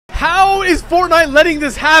is Fortnite letting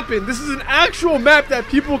this happen? This is an actual map that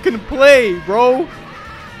people can play, bro.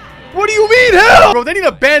 What do you mean, hell? Bro, they need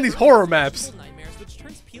to ban these horror maps.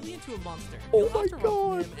 Oh my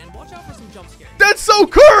god. That's so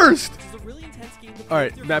cursed.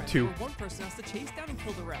 Alright, map 2.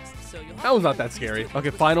 That was not that scary. Okay,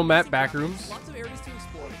 final map, backrooms.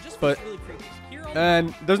 But,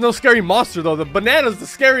 and there's no scary monster though. The banana's the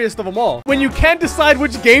scariest of them all. When you can't decide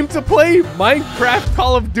which game to play, Minecraft,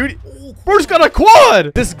 Call of Duty. Bro's got a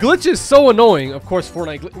quad. This glitch is so annoying. Of course,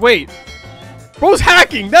 Fortnite. Wait, bro's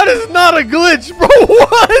hacking. That is not a glitch, bro.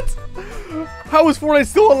 What? How is Fortnite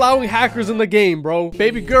still allowing hackers in the game, bro?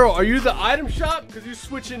 Baby girl, are you the item shop? Because you're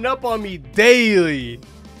switching up on me daily.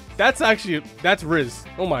 That's Riz.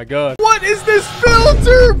 Oh my god. What is this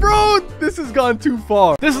filter, bro? This has gone too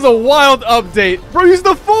far. This is a wild update. Bro, use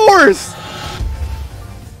the force.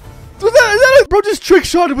 Bro, just trick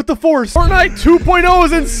shotted with the force. Fortnite 2.0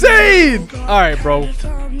 is insane. All right, bro.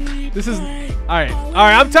 This is... All right,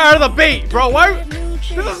 I'm tired of the bait, bro. Why...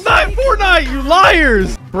 This is not Fortnite, you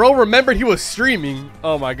liars! Bro remembered he was streaming.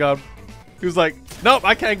 Oh my god. He was like, nope,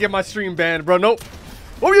 I can't get my stream banned, bro. Nope.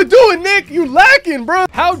 What are you doing, Nick? You lacking, bro.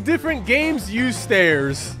 How different games use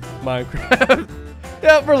stairs. Minecraft.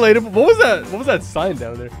 Yeah, relatable. What was that? What was that sign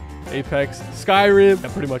down there? Apex, Skyrim.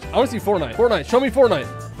 Yeah, pretty much. I want to see Fortnite. Fortnite, show me Fortnite.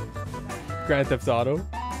 Grand Theft Auto.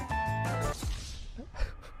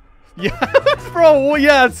 Yeah, bro, well,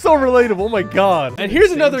 yeah, it's so relatable. Oh my god. And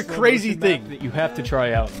here's another crazy thing that you have to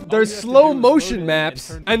try out. There's slow motion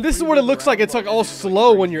maps, and this is what it looks like. It's like all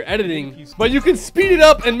slow when you're editing, but you can speed it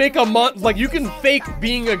up and make a like you can fake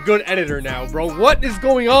being a good editor now, bro. What is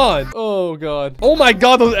going on? Oh god. Oh my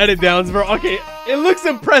god, those edit downs, bro. Okay, it looks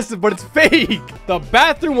impressive, but it's fake. The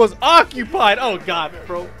bathroom was occupied. Oh god,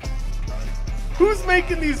 bro. Who's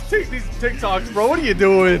making these TikToks, bro? What are you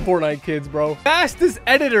doing? Fortnite kids, bro. Fastest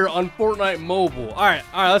editor on Fortnite mobile. All right,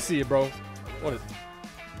 let's see it, bro. What is...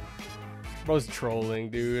 Bro's trolling,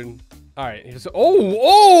 dude. All right.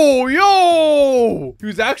 Yo! He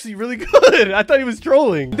was actually really good. I thought he was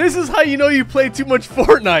trolling. This is how you know you play too much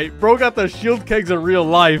Fortnite. Bro got the shield kegs in real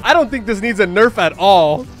life. I don't think this needs a nerf at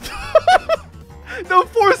all. The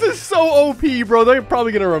force is so OP, bro. They're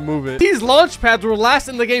probably gonna remove it. These launch pads were last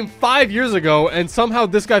in the game 5 years ago, and somehow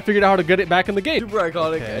this guy figured out how to get it back in the game. Super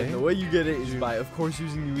iconic, and the way you get it is by, of course,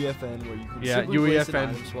 using UEFN, where you can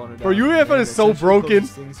UEFN. Bro, UEFN is so broken.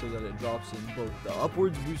 So that it drops in both the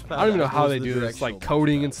upwards boost pad. I don't even know how they do this, like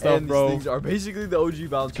coding and stuff, bro. These things are basically the OG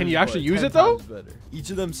bouncers. Can you actually use it though? Each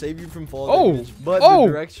of them save you from fall damage, but the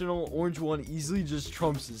directional orange one easily just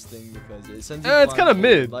trumps this thing because it sends you it's kind of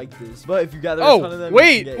mid like this. But if you gather a ton of them,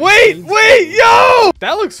 wait, yo!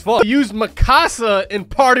 That looks fun. Use Mikasa in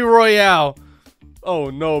Party Royale. Oh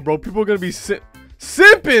no, bro. People are gonna be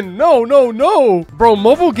simping. No. Bro,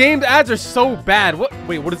 mobile game ads are so bad.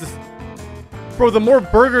 Wait, what is this? Bro, the more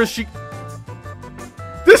burgers she...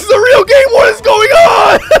 This is a real game. What is going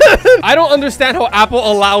on? I don't understand how Apple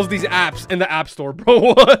allows these apps in the App Store, bro.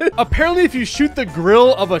 What? Apparently, if you shoot the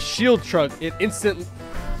grill of a shield truck, it instantly...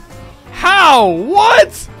 How?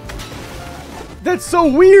 What? That's so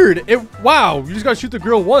weird. Wow, you just gotta shoot the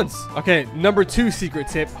grill once. Okay, number 2 secret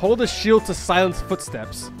tip. Hold a shield to silence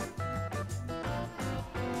footsteps.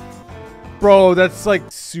 Bro, that's like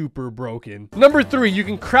super broken. Number 3, you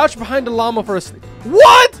can crouch behind a llama for a...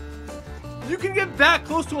 What? You can get that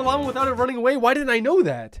close to a llama without it running away? Why didn't I know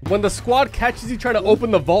that? When the squad catches you, try to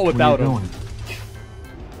open the vault without him.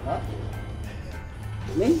 Huh?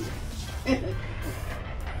 Me?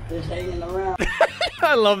 Just hanging around.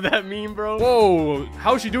 I love that meme, bro. Whoa,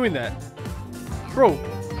 how is she doing that? Bro,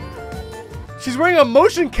 she's wearing a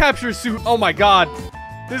motion capture suit. Oh my god.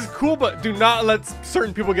 This is cool, but do not let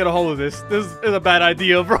certain people get a hold of this. This is a bad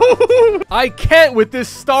idea, bro. I can't with this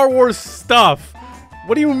Star Wars stuff.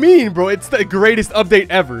 What do you mean, bro? It's the greatest update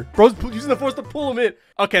ever. Bro's using the force to pull him in.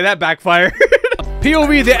 Okay, that backfired.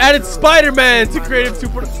 POV, they added Spider-Man to Creative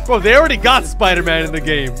 2.0. Bro, they already got Spider-Man in the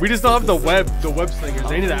game. We just don't have the web slingers.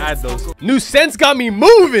 They need to add those. New sense got me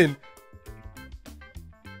moving.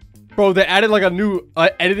 Bro, they added like a new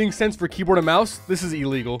editing sense for keyboard and mouse. This is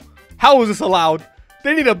illegal. How is this allowed?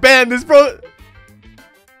 They need to ban this, bro.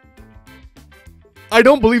 I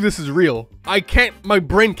don't believe this is real. My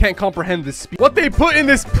brain can't comprehend this speed. What they put in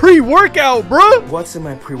this pre-workout, bro? What's in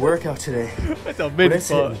my pre-workout today? That's a mid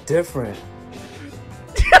different.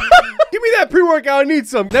 Give me that pre-workout. I need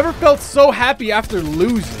some. Never felt so happy after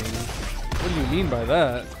losing. What do you mean by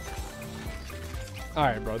that? All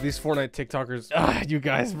right, bro. These Fortnite TikTokers. You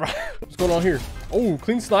guys, bro. What's going on here? Oh,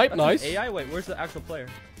 clean snipe. Nice. AI? Wait, where's the actual player?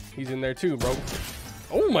 He's in there too, bro.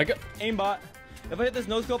 Oh my god. Aimbot. If I hit this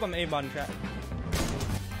no scope, I'm aimbot in chat.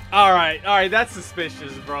 All right, that's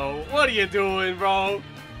suspicious, bro. What are you doing, bro?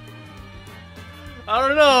 I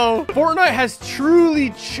don't know. Fortnite has truly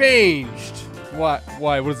changed. What?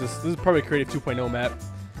 Why? What is this? This is probably a Creative 2.0 map.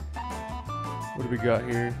 What do we got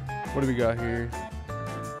here? What do we got here?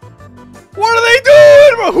 What are they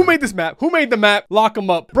doing, bro? Who made this map? Who made the map? Lock them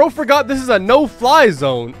up. Bro forgot this is a no-fly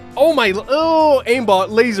zone. Oh my, oh, aimbot,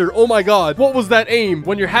 laser. Oh my God. What was that aim?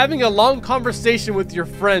 When you're having a long conversation with your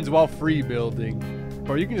friends while free building.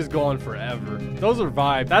 Bro, you can just go on forever. Those are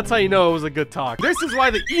vibes. That's how you know it was a good talk. This is why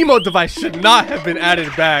the emote device should not have been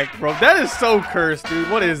added back, bro. That is so cursed, dude.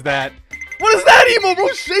 What is that? What is that emote, bro?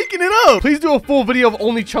 Shaking it up. Please do a full video of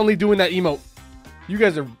only Chun-Li doing that emote. You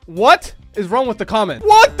guys are... What is wrong with the comment?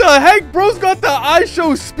 What the heck? Bro's got the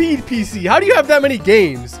iShow Speed PC. How do you have that many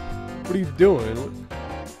games? What are you doing?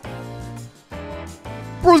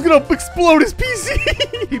 Bro's gonna explode his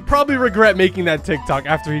PC. He'd probably regret making that TikTok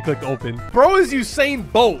after he clicked open. Bro is Usain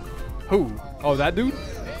Bolt. Who? Oh, that dude?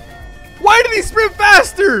 Why did he sprint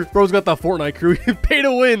faster? Bro's got the Fortnite crew. He pay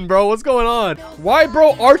to win, bro. What's going on? Why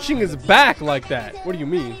bro arching his back like that? What do you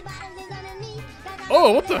mean?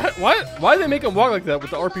 Oh, what the heck? Why did they make him walk like that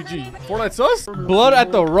with the RPG? Fortnite sus? Blood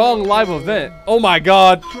at the wrong live event. Oh my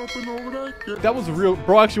God. That was real.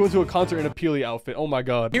 Bro actually went to a concert in a Peely outfit. Oh my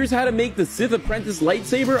God. Here's how to make the Sith Apprentice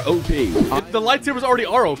lightsaber OP. The lightsabers already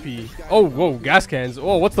are OP. Oh, whoa, gas cans.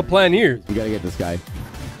 Oh, what's the plan here? You gotta get this guy.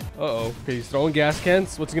 Uh-oh. Okay, he's throwing gas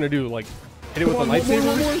cans. What's he gonna do? Like, hit it with a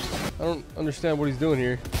lightsaber? I don't understand what he's doing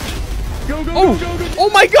here. Go, go, oh, go, go, go. Oh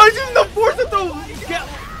my God, he's using the force to throw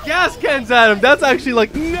gas cans at him. That's actually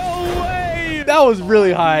like... No way! That was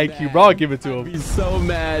really high IQ, bro. I'll give it to him. He's so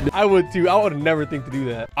mad. I would too. I would never think to do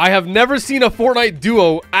that. I have never seen a Fortnite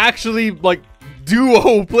duo actually, like,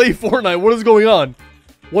 play Fortnite. What is going on?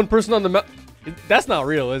 One person on the map. That's not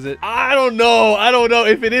real, is it? I don't know. I don't know.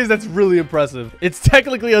 If it is, that's really impressive. It's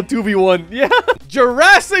technically a 2v1. Yeah.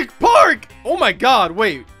 Jurassic Park. Oh my God.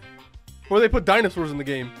 Wait. Or they put dinosaurs in the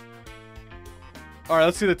game. All right,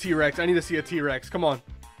 let's see the T-Rex. I need to see a T-Rex. Come on.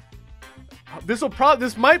 This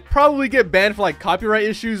might probably get banned for like copyright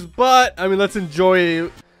issues, but I mean, let's enjoy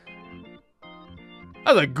it.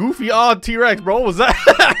 That's a goofy odd T-Rex, bro. What was that?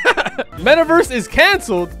 Metaverse is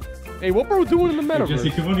canceled. Hey, what bro doing in the metaverse? Jesse,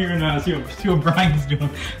 come on here and see what Brian's doing. They're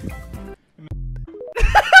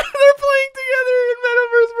playing together in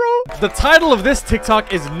metaverse, bro. The title of this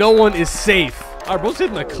TikTok is "No One Is Safe." All right, bro's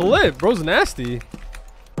hitting a clip. Bro's nasty.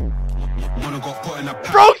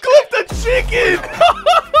 Bro, clip the chicken.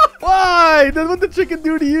 Why? That's what the chicken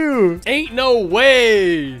do to you. Ain't no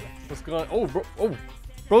way. What's going on? Oh, bro. Oh,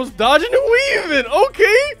 bro's dodging and weaving.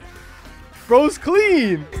 Okay. Bro's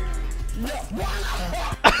clean. Never mind.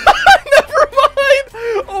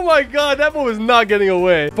 Oh my God, that boy was not getting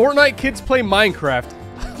away. Fortnite kids play Minecraft.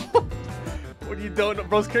 What are you doing?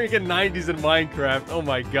 Bro's carrying a 90s in Minecraft. Oh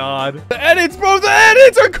my God. The edits, bro. The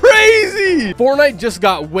edits are crazy. Fortnite just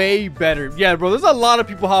got way better. Yeah, bro. There's a lot of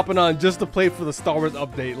people hopping on just to play for the Star Wars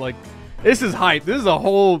update. Like, this is hype. This is a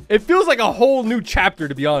whole... It feels like a whole new chapter,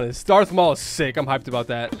 to be honest. Darth Maul is sick. I'm hyped about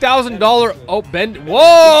that. $1,000... Oh, Ben...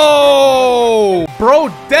 Whoa! Bro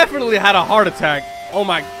definitely had a heart attack. Oh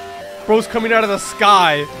my... Bro's coming out of the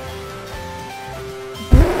sky.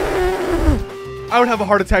 I would have a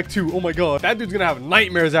heart attack too. Oh my God. That dude's gonna have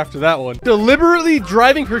nightmares after that one. Deliberately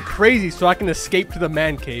driving her crazy so I can escape to the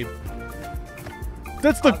man cave.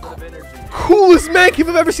 That's the coolest man cave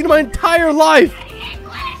I've ever seen in my entire life.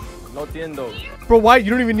 Bro, why? You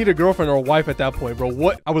don't even need a girlfriend or a wife at that point, bro.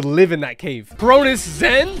 What? I would live in that cave. Cronus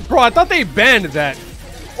Zen? Bro, I thought they banned that.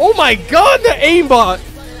 Oh my God, the aimbot.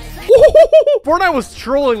 Fortnite was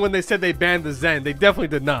trolling when they said they banned the Zen. They definitely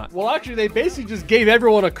did not. Well, actually, they basically just gave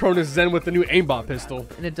everyone a Cronus Zen with the new aimbot pistol.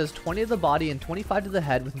 And it does 20 to the body and 25 to the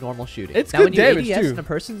head with normal shooting. It's now, good when you damage, ADS too. and a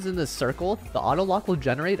person's in this circle, the auto lock will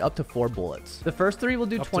generate up to 4 bullets. The first 3 will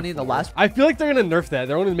do 20, the last... I feel like they're gonna nerf that.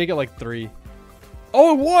 They're only gonna make it like 3.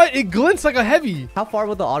 Oh, what? It glints like a heavy. How far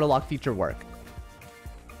will the auto lock feature work?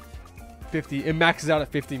 50. It maxes out at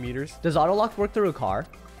 50 meters. Does auto lock work through a car?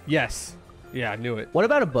 Yes. Yeah, I knew it. What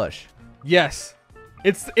about a bush? Yes.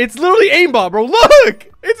 It's literally aimbot, bro. Look!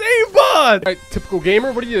 It's aimbot! All right, typical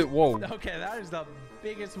gamer, what do you... Whoa. Okay, that is the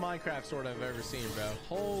biggest Minecraft sword I've ever seen, bro.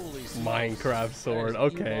 Holy smokes. Minecraft sword,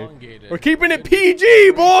 okay. Elongated. We're keeping it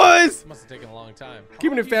PG, boys! Must have taken a long time.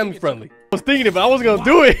 Keeping it family friendly. I was thinking about it, I wasn't gonna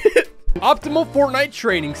do it. Optimal Fortnite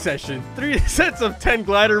training session. 3 sets of 10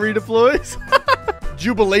 glider redeploys.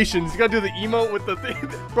 Jubilations. You gotta do the emote with the thing.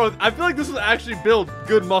 Bro, I feel like this will actually build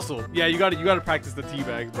good muscle. Yeah, you gotta practice the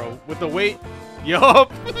teabags, bro. With the weight.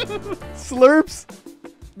 Yup. Slurps.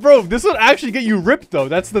 Bro, this would actually get you ripped though.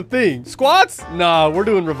 That's the thing. Squats? Nah, we're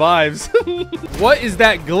doing revives. What is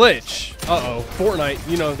that glitch? Uh-oh, Fortnite.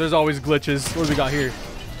 You know, there's always glitches. What do we got here?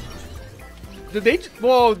 Did they?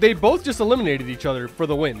 Well, they both just eliminated each other for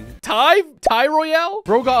the win. Tie Royale?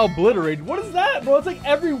 Bro got obliterated. What is that, bro? It's like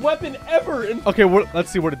every weapon ever. Okay, let's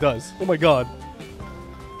see what it does. Oh my god.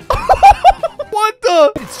 What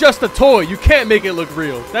the? It's just a toy. You can't make it look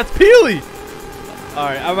real. That's Peely. All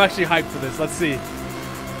right, I'm actually hyped for this. Let's see.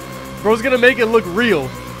 Bro's gonna make it look real.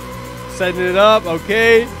 Setting it up.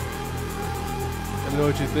 Okay. Let me know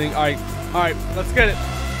what you think. All right, let's get it.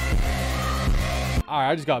 All right,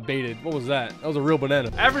 I just got baited. What was that? That was a real banana.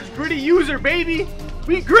 Average gritty user, baby.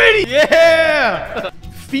 We gritty. Yeah.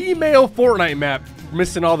 Female Fortnite map.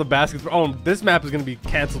 Missing all the baskets. Oh, this map is gonna be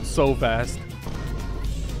canceled so fast.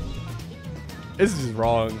 This is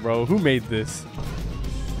wrong, bro. Who made this?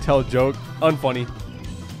 Tell a joke. Unfunny.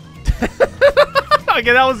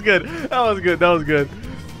 Okay, that was good. That was good. That was good.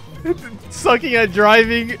 Sucking at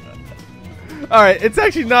driving. All right, it's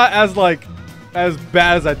actually not as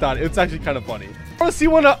bad as I thought. It's actually kind of funny. I want to see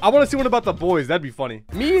one. I want to see one about the boys. That'd be funny.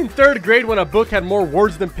 Me in 3rd grade when a book had more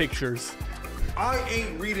words than pictures. I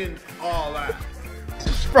ain't reading all that.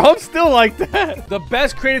 Bro, I'm still like that. The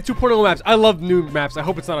best creative 2.0 maps. I love new maps. I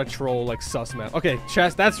hope it's not a troll like sus map. Okay,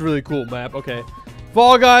 chess. That's a really cool map. Okay,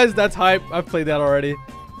 Fall Guys. That's hype. I've played that already.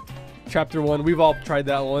 Chapter 1. We've all tried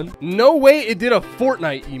that one. No way it did a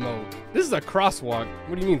Fortnite emote. This is a crosswalk.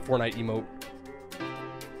 What do you mean Fortnite emote?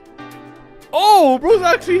 Oh, bro's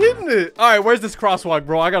actually hitting it. All right, where's this crosswalk,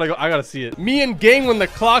 bro? I gotta see it. Me and gang when the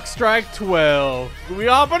clock strike 12. We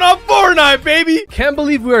hopping on Fortnite, baby. Can't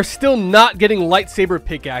believe we are still not getting lightsaber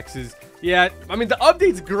pickaxes. Yeah, I mean, the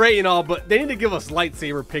update's great and all, but they need to give us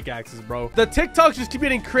lightsaber pickaxes, bro. The TikToks just keep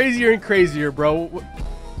getting crazier and crazier, bro.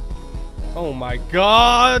 Oh my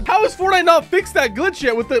god. How has Fortnite not fixed that glitch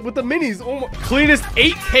yet with the minis? Oh my, cleanest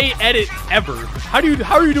 8K edit ever. How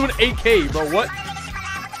are you doing 8K, bro? What?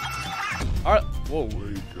 All right. Whoa.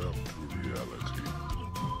 Wake up to reality.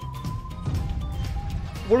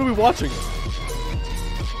 What are we watching?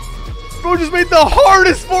 Bro just made the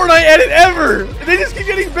hardest Fortnite edit ever. And they just keep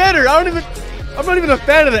getting better. I'm not even a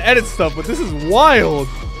fan of the edit stuff, but this is wild.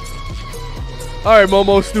 All right,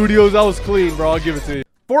 Momo Studios, that was clean, bro. I'll give it to you.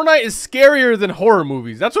 Fortnite is scarier than horror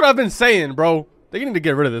movies. That's what I've been saying, bro. They need to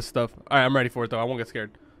get rid of this stuff. All right, I'm ready for it though. I won't get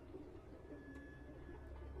scared.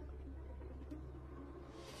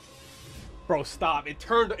 Bro, stop. It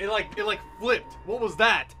turned, it like flipped. What was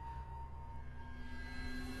that?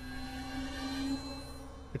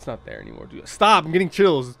 It's not there anymore, dude. Stop, I'm getting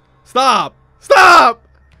chills. Stop! Stop!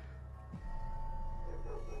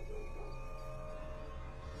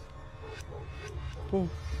 Oh.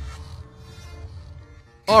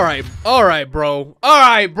 All right, bro. All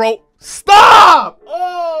right, bro. Stop!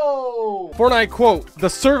 Oh! Fortnite quote, the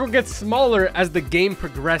circle gets smaller as the game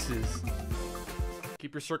progresses.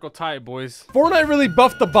 Keep your circle tight, boys. Fortnite really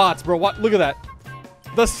buffed the bots, bro. What? Look at that.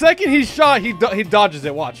 The second he's shot, he dodges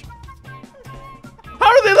it. Watch.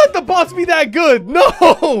 How do they let the bots be that good?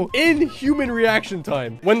 No! Inhuman reaction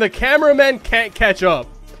time. When the cameraman can't catch up.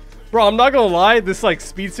 Bro, I'm not gonna lie. This, like,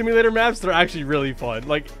 speed simulator maps, they're actually really fun.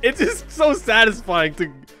 Like, it's just so satisfying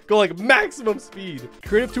to go, like, maximum speed.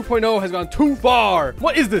 Creative 2.0 has gone too far.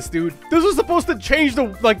 What is this, dude? This was supposed to change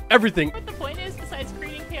the, like, everything. What the point is, besides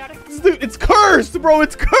creating chaotic... Dude, it's cursed, bro.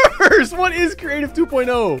 It's cursed. What is Creative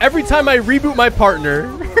 2.0? Every time I reboot my partner.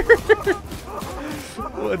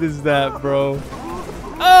 What is that, bro?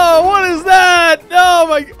 Oh, what is that? Oh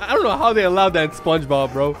my, I don't know how they allowed that in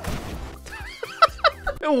SpongeBob, bro.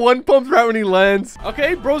 One pumps right when he lands.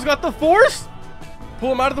 Okay, bro's got the force.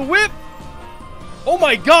 Pull him out of the whip. Oh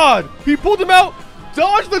my god. He pulled him out,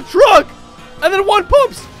 dodged the truck, and then one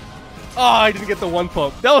pumps. Oh, I didn't get the one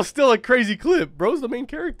pump. That was still a crazy clip. Bro's the main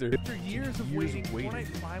character. After years of waiting, Fortnite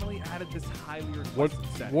finally added this highly requested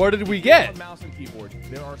setting. What did we get? On mouse and keyboard,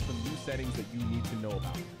 there are some new settings that you need to know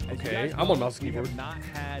about. Okay, I'm on mouse and keyboard. We have not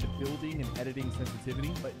had building and editing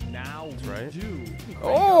sensitivity, but now we do.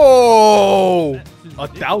 Oh,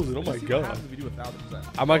 1,000. Oh my god.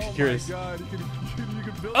 I'm actually curious.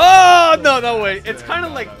 Oh, no way. It's kind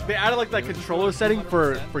of like they added like that controller setting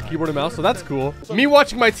for keyboard and mouse, so that's cool. Me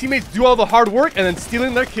watching my teammates do all the hard work and then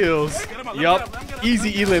stealing their kills. Yup.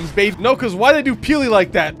 Easy elims, babe. No, because why they do Peely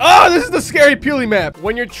like that? Oh, this is the scary Peely map.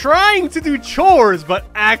 When you're trying to do chores but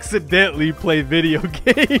accidentally play video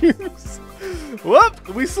games. Whoop,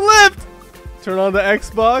 we slipped. Turn on the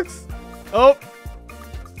Xbox. Oh.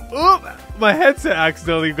 Oop, my headset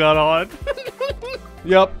accidentally got on.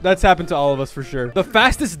 Yep, that's happened to all of us for sure. The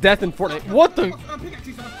fastest death in Fortnite. What the?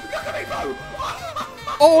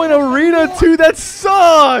 Oh, an arena too. That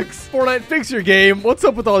sucks. Fortnite, fix your game. What's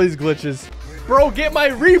up with all these glitches? Bro, get my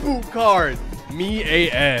reboot card. Me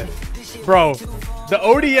AF. Bro, the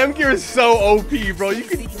ODM gear is so OP, bro. You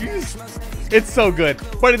can use... It's so good.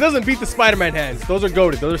 But it doesn't beat the Spider-Man hands. Those are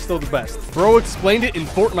goated. Those are still the best. Bro explained it in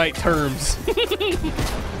Fortnite terms.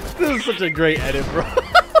 This is such a great edit, bro.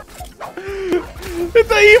 It's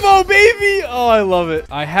a emo, baby. Oh, I love it.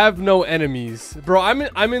 I have no enemies, bro. I'm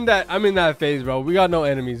in that phase, bro. We got no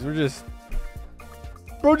enemies. We're just,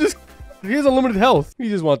 bro. Just he has unlimited health. He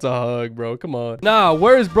just wants a hug, bro. Come on. Nah,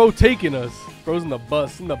 where is bro taking us? Bro's in the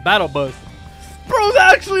bus, in the battle bus. Bro's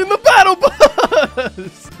actually in the battle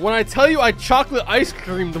bus. When I tell you I chocolate ice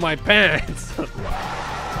creamed my pants.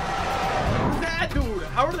 That dude.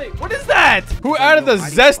 How are they? What is that? Who added the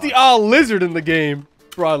zesty lizard in the game?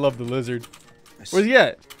 Bro, I love the lizard. Where's he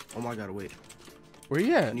at? Oh my god, wait. Where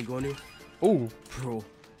he at? Can you go in there? Oh, bro.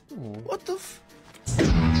 What the f?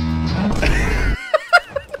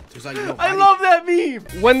 Like, I love that meme.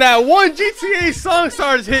 When that one GTA song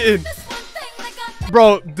starts hitting.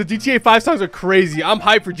 Bro, the GTA 5 songs are crazy. I'm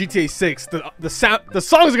hyped for GTA 6. The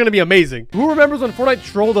songs are gonna be amazing. Who remembers when Fortnite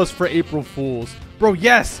trolled us for April Fools? Bro,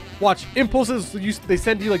 yes. Watch, impulses, they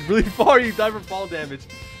send you like really far, you die from fall damage.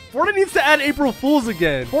 Fortnite needs to add April Fools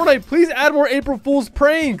again. Fortnite, please add more April Fools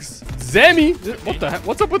pranks. Zammy, what the heck?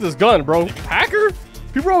 What's up with this gun, bro? Hacker?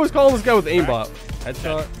 People are always calling this guy with aimbot.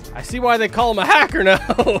 Headshot. I see why they call him a hacker now.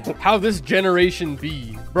 How this generation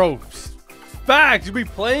be, bro? Facts. You'll be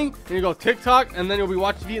playing and you go TikTok, and then you'll be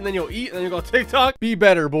watching TV, and then you'll eat, and then you go TikTok. Be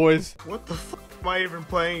better, boys. What the f am I even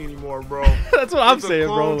playing anymore, bro? That's what I'm saying,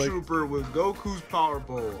 bro. Like, Trooper with Goku's power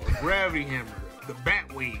pole, a gravity hammer, the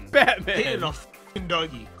Batwing, Batman, hitting a f***ing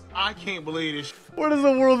Dougie. I can't believe this. What is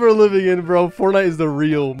the world we're living in, bro? Fortnite is the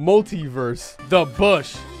real multiverse. The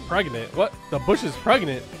bush. Pregnant. What? The bush is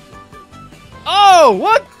pregnant. Oh,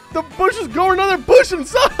 what? The bush is growing another bush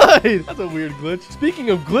inside. That's a weird glitch. Speaking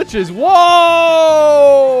of glitches, whoa!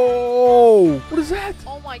 What is that?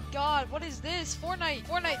 Oh my god, what is this? Fortnite,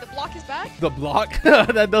 the block is back? The block?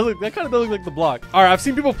 that kind of does look like the block. All right, I've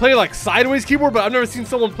seen people play like sideways keyboard, but I've never seen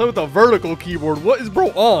someone play with a vertical keyboard. What is bro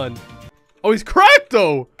on? Oh, he's cracked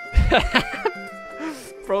though.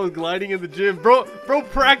 Bro is gliding in the gym. Bro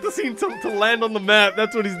practicing to land on the map.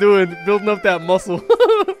 That's what he's doing, building up that muscle.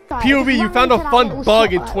 POV, you found a fun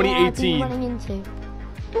bug in 2018.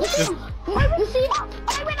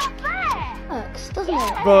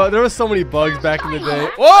 Bro, there were so many bugs back in the day.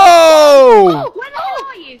 Whoa!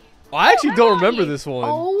 I actually don't remember this one.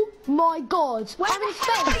 Oh my god.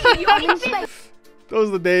 I'm in space. Those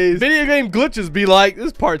are the days. Video game glitches be like, this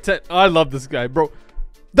is part 10. Oh, I love this guy, bro.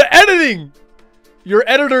 The editing! Your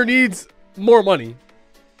editor needs more money.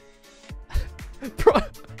 Bro.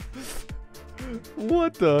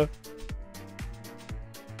 What the?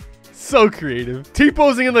 So creative.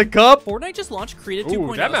 T-posing in the cup. Fortnite just launched Creative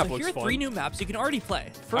 2.0, that map so looks here are fun. 3 new maps you can already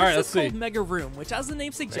play. First right, is let's called see. Mega Room, which as the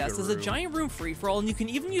name suggests is a giant room free-for-all, and you can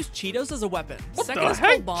even use Cheetos as a weapon. What Second the is heck?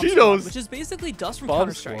 called Bomb Cheetos? Squad, which is basically Dust from Bomb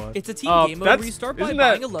Counter-Strike. Squad. It's a team game mode where you start by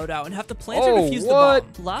buying a loadout and have to plant or defuse the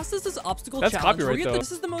bomb. Last is this obstacle That's challenge, where copyright, though.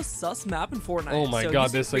 this is the most sus map in Fortnite. Oh my so god,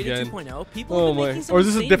 using this Creative again. 2.0, people have been making some or is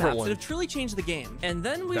this a insane different maps one? that have truly changed the game. And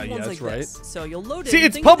then we have Yeah, ones like that's right. this. So you'll load it. See, and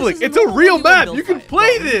it's think that public. this is It's a normal real build map. fight, You can but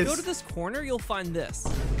play when you this. go to this corner, you'll find this.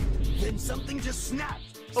 Then something just snapped.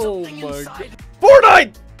 Oh my god.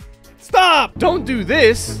 Fortnite! Stop! Don't do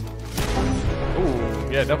this. Oh,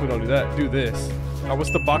 yeah, definitely don't do that. Do this. Now,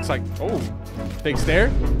 what's the box like? Oh, fake stare.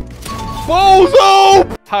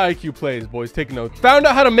 Bozo! High IQ plays, boys. Take notes. Found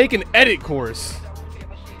out how to make an edit course.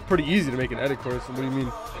 Pretty easy to make an edit course. What do you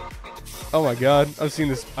mean? Oh my god. I've seen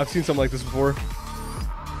this. I've seen something like this before.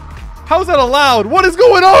 How's that allowed? What is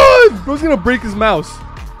going on? Bro's gonna break his mouse.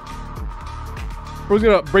 Bro's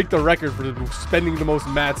gonna break the record for spending the most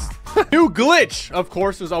mats. New glitch. Of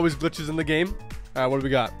course, there's always glitches in the game. All right, what do we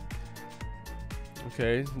got?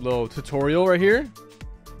 Okay, little tutorial right here.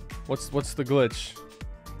 What's the glitch?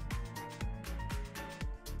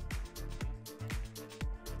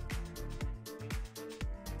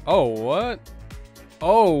 Oh, what?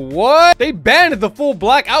 Oh, what? They banned the full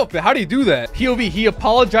black outfit. How do you do that? POV, he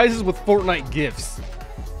apologizes with Fortnite gifts.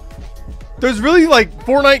 There's really like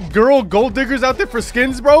Fortnite girl gold diggers out there for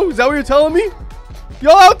skins, bro? Is that what you're telling me?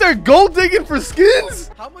 Y'all out there gold digging for skins?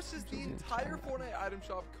 How much does the entire Fortnite item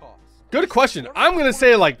shop cost? Good question. I'm gonna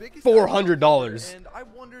say like $400. And I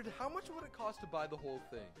wondered how much would it cost to buy the whole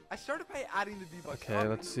thing. I started by adding the V-Bucks. Okay,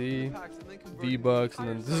 let's see. V-Bucks, and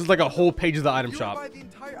then this is like a whole page of the item shop. If you buy the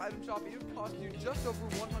entire item shop, it would cost you just over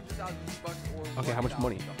 100,000 V-Bucks or Okay, how much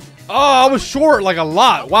money? Oh, I was short like a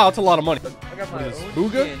lot. Wow, that's a lot of money. I got What my is this? own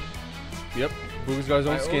Booga? skin. Yep. Boo's got his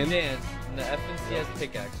own skin. The FNCS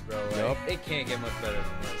pickaxe, bro. Like, it can't get much better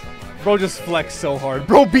than this. Bro just flexed so hard.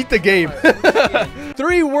 Bro beat the game.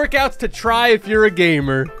 3 workouts to try if you're a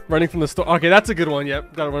gamer. Running from the storm. Okay, that's a good one.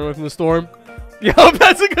 Yep, gotta run away from the storm. Yup,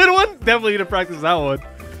 that's a good one. Definitely need to practice that one.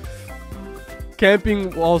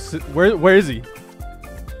 Camping while... Where is he?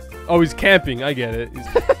 Oh, he's camping. I get it.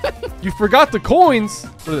 You forgot the coins.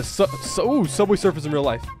 What is this? Ooh, Subway Surfers in real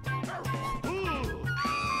life.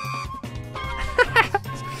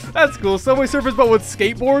 That's cool. Subway Surfers, but with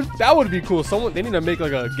skateboard. That would be cool. They need to make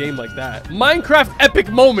like a game like that. Minecraft epic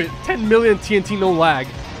moment. 10 million TNT, no lag.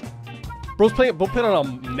 Bro's playing on a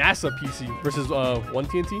NASA PC versus 1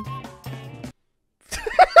 TNT.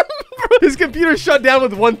 His computer shut down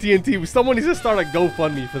with 1 TNT. Someone needs to start a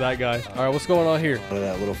GoFundMe for that guy. All right, what's going on here?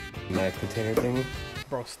 That little mag container thing.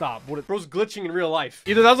 Bro, stop. Bro's glitching in real life.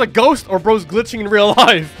 Either that was a ghost or bro's glitching in real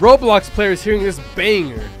life. Roblox players hearing this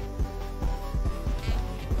banger.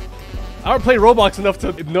 I don't play Roblox enough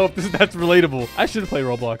to know if that's relatable. I should play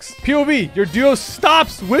Roblox. POV, your duo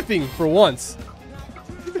stops whiffing for once.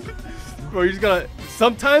 Bro, you just gotta...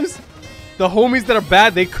 Sometimes, the homies that are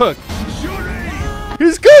bad, they cook.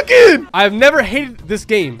 He's cooking! I've never hated this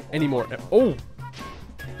game anymore. Oh.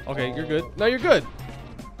 Okay, you're good. No, you're good.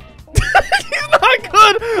 He's not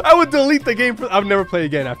good! I would delete the game. I would never play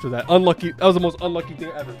again after that. Unlucky. That was the most unlucky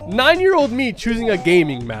thing ever. 9-year-old me choosing a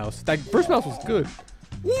gaming mouse. That first mouse was good.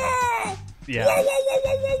 Yeah. Yeah.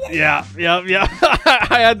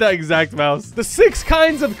 I had that exact mouse. The 6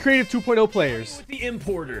 kinds of creative 2.0 players. The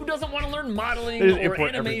importer who doesn't want to learn modeling or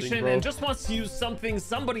animation and just wants to use something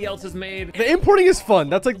somebody else has made. The importing is fun.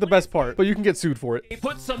 That's like the best part, but you can get sued for it.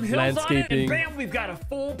 Put some hills on it and bam, we've got a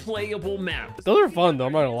full playable map. Those are fun though,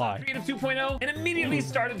 I'm not gonna lie. Creative 2.0 and immediately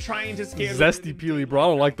started trying to scare Zesty Peely, bro. I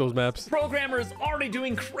don't like those maps. Programmers already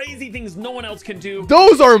doing crazy things no one else can do.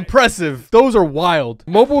 Those are impressive. Those are wild.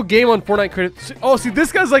 Mobile game on Fortnite credit. Oh, see,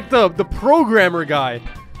 this guy's like the programmer guy.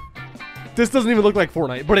 This doesn't even look like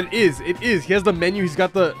Fortnite, but it is. It is. He has the menu. He's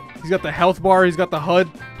got the health bar. He's got the HUD.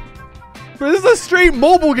 But this is a straight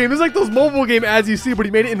mobile game. This is like those mobile game ads you see, but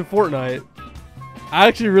he made it into Fortnite. I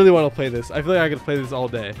actually really want to play this. I feel like I could play this all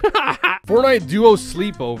day. Fortnite duo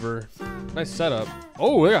sleepover. Nice setup.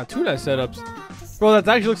 Oh, they got 2 nice setups. Bro, that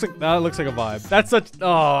actually looks like a vibe. That's such... Oh,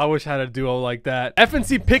 I wish I had a duo like that.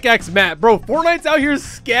 FNC pickaxe map. Bro, Fortnite's out here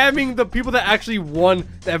scamming the people that actually won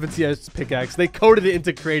the FNCS pickaxe. They coded it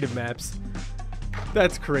into creative maps.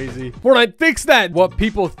 That's crazy. Fortnite, fix that. What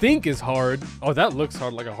people think is hard. Oh, that looks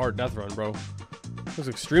hard, like a hard death run, bro. Looks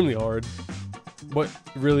extremely hard. But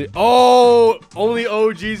really... Oh, only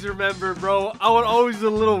OGs remember, bro. I would always do a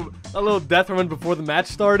little death run before the match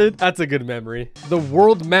started. That's a good memory. The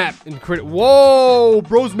world map in credit. Whoa,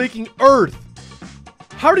 bro's making Earth.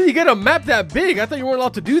 How do you get a map that big? I thought you weren't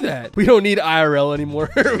allowed to do that. We don't need IRL anymore.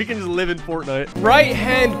 We can just live in Fortnite. Right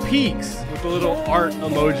hand peaks with a little art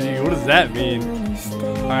emoji. What does that mean?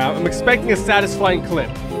 All right, I'm expecting a satisfying clip.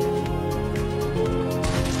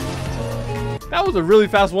 That was a really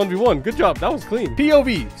fast 1v1. Good job. That was clean.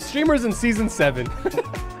 POV. Streamers in Season 7.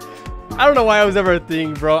 I don't know why I was ever a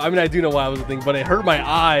thing, bro. I mean, I do know why I was a thing, but it hurt my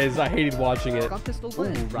eyes. I hated watching it.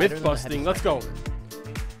 Myth busting. Let's go.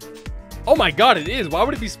 Oh my god, it is. Why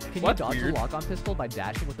would it be... Can you dodge the lock-on pistol by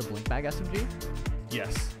dashing with the blink bag SMG?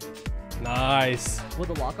 Yes. Nice. Will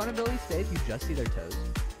the lock-on ability stay if you just see their toes?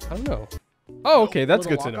 I don't know. Oh, okay. That's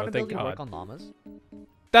good to know. Thank God. Work on llamas?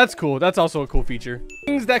 That's cool. That's also a cool feature.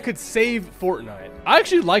 Things that could save Fortnite. I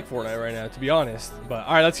actually like Fortnite right now, to be honest. But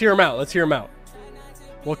all right, let's hear them out. Let's hear them out.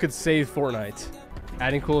 What could save Fortnite?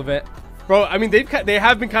 Adding cool event. Bro, I mean, they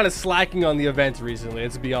have been kind of slacking on the events recently,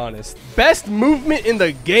 let's be honest. Best movement in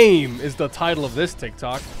the game is the title of this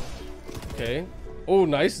TikTok. Okay. Oh,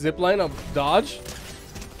 nice. Zipline of dodge.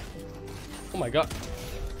 Oh my god.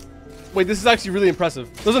 Wait, this is actually really impressive.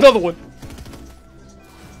 There's another one.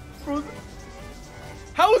 Bro,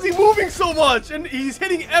 how is he moving so much? And he's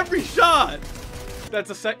hitting every shot. That's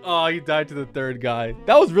a sec. Oh, he died to the 3rd guy.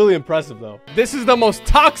 That was really impressive, though. This is the most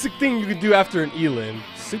toxic thing you could do after an Elin.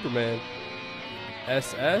 Superman.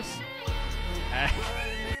 SS?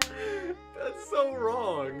 That's so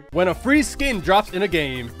wrong. When a free skin drops in a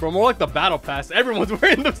game, bro, more like the Battle Pass. Everyone's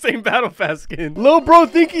wearing the same Battle Pass skin. Lil bro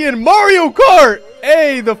thinking in Mario Kart.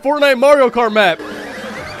 Hey, the Fortnite Mario Kart map.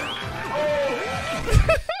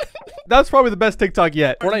 That's probably the best TikTok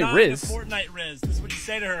yet. Fortnite Riz. Fortnite Riz. This is what you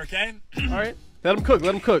say to her, okay? All right. Let him cook.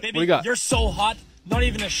 Let him cook. Baby, what do you got? You're so hot. Not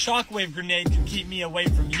even a shockwave grenade can keep me away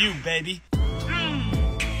from you, baby.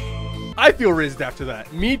 I feel rizzed after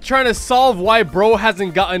that. Me trying to solve why bro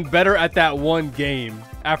hasn't gotten better at that one game.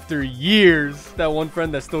 after years. That one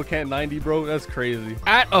friend that still can't 90, bro. That's crazy.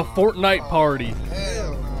 At a Fortnite party.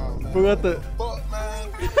 We got the...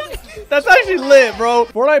 That's actually lit, bro.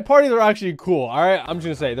 Fortnite parties are actually cool. All right, I'm just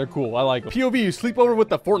gonna say they're cool. I like them. POV, you sleep over with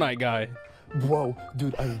the Fortnite guy. Bro,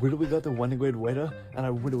 dude, I literally got the 1 grade waiter, and I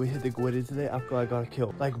literally hit the grader today after I got a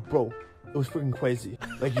kill. Like, bro, it was freaking crazy.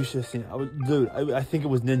 Like, you should have seen it. I think it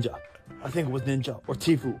was Ninja. I think it was Ninja or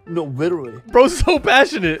Tifu. No, literally. Bro's so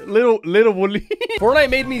passionate. Little Wooly. Fortnite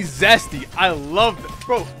made me zesty. I love it.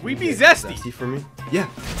 Bro, we be zesty. Zesty for me? Yeah.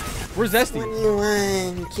 We're zesty. What do you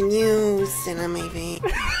want? Can you sit on my face?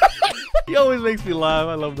 He always makes me laugh.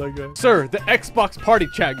 I love that guy. Sir, the Xbox party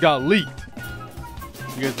chat got leaked.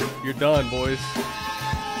 You guys, you're done, boys.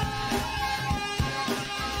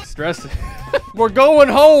 Stressing. We're going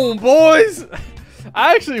home, boys.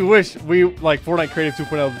 I actually wish we, like, Fortnite Creative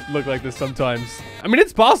 2.0 looked like this sometimes. I mean,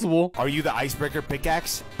 it's possible. Are you the icebreaker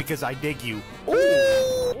pickaxe? Because I dig you.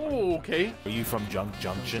 Ooh, okay. Are you from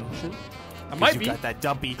Junction? I might be. You got that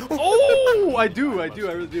dumpy. Oh, I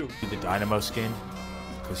really do. The Dynamo skin?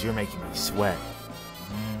 Because you're making me sweat.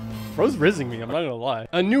 Bro's rizzing me, I'm not gonna lie.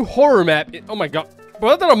 A new horror map. Oh my god. Bro,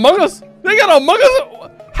 that's not Among Us. They got Among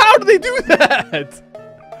Us. How do they do that?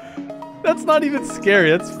 That's not even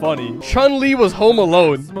scary. That's funny. Chun-Li was home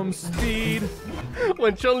alone. Maximum speed.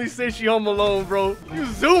 When Chun-Li says she home alone, bro, you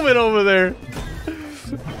zooming over there.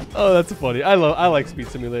 Oh, that's funny. I like Speed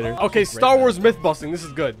Simulator. Okay, Star Wars myth busting. This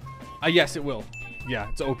is good. Yes, it will. Yeah,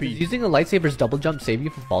 it's OP. Does using a lightsaber's double jump save you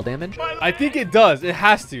from fall damage? I think it does. It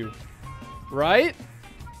has to. Right?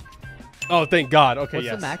 Oh, thank God. Okay, What's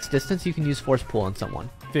yes. the max distance you can use force pull on someone?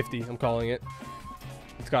 50. I'm calling it.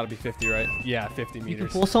 It's got to be 50, right? Yeah, 50 meters. You can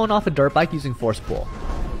pull someone off a dirt bike using force pull.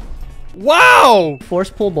 Wow!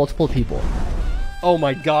 Force pull multiple people. Oh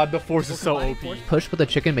my god, the force is so OP. Push with a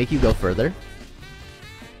chicken make you go further.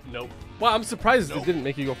 Nope. Wow, I'm surprised it didn't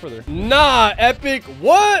make you go further. Nah, epic.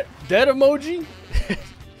 What? Dead emoji?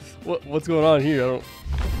 What's going on here? I don't...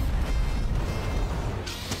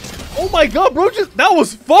 Oh my god, bro, that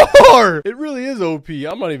was far! It really is OP.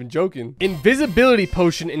 I'm not even joking. Invisibility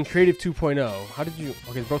potion in Creative 2.0. How did you...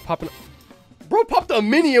 Okay, bro's popping... Bro popped a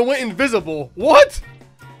mini and went invisible. What?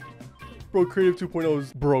 Bro, Creative 2.0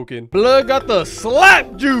 is broken. Blood got the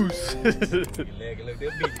slap juice. Bro flipped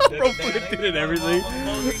it and everything.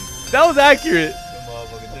 That was accurate.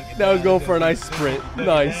 That was going for a nice sprint.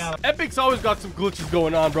 Nice. Epic's always got some glitches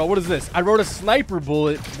going on, bro. What is this? I wrote a sniper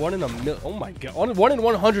bullet. 1 in a million. Oh my god. 1 in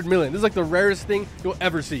 100 million. This is like the rarest thing you'll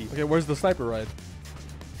ever see. Okay, where's the sniper ride?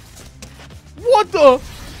 What the?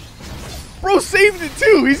 Bro saved it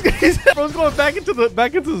too. Bro's going back into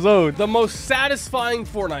the zone. The most satisfying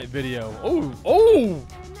Fortnite video. Oh.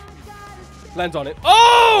 Lands on it.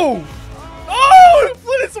 Oh! Oh! It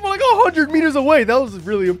flipped someone like 100 meters away. That was a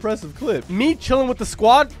really impressive clip. Me chilling with the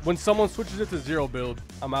squad when someone switches it to zero build.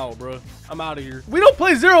 I'm out, bro. I'm out of here. We don't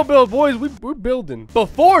play zero build, boys. We're building.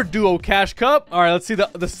 Before Duo Cash Cup. All right, let's see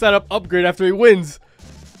the setup upgrade after he wins.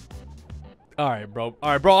 All right, bro.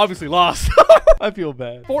 Obviously lost. I feel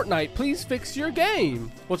bad. Fortnite, please fix your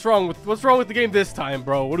game. What's wrong with the game this time,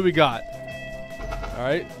 bro? What do we got? All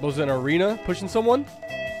right, was an arena pushing someone.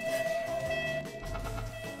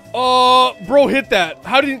 Bro hit that.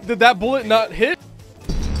 How did that bullet not hit?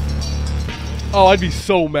 Oh, I'd be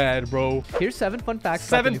so mad, bro. Here's 7 fun facts.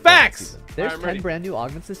 7 facts. There's 10 brand new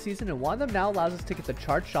augments this season, and one of them now allows us to get the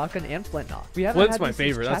charged shotgun and flint knock. We haven't Flint's had my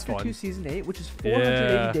favorite. That's Chapter fun. 2 Season 8, which is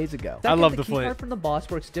 480 days ago. Second, I love the key flint. card from the boss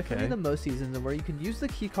works differently than most seasons, and where you can use the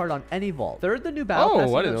key card on any vault. Third, the new battle pass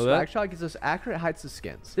swag shot gives us accurate heights of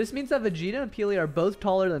skins. This means that Vegeta and Peely are both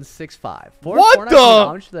taller than 6'5". What the?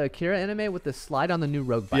 Homage to the Akira anime with the slide on the new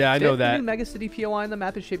rogue bike. Yeah, I know that. The new Mega City POI on the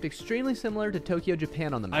map is shaped extremely similar to Tokyo,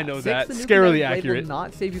 Japan on the map. I know 6, that. The new Scarily blade accurate. will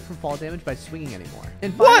not save you from fall damage by swinging anymore.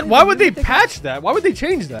 And What? finally, Why would they patch that? Why would they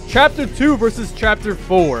change that? Chapter 2 versus Chapter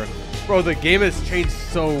 4. Bro, the game has changed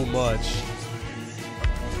so much.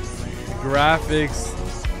 Graphics.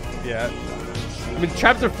 Yeah. I mean,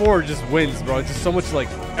 Chapter 4 just wins, bro. It's just so much,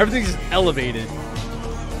 like, everything's just elevated.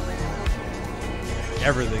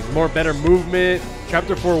 Everything. More better movement.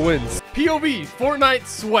 Chapter 4 wins. POV, Fortnite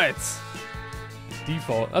sweats.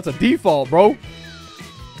 Default. That's a default, bro.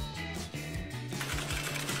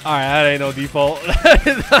 Alright, that ain't no default.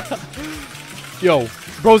 Yo,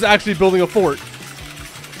 bro's actually building a fort.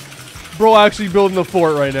 Bro actually building a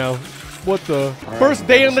fort right now. What the? First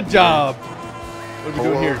day on the job. What are we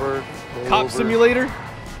doing here? Cop simulator?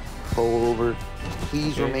 Pull over.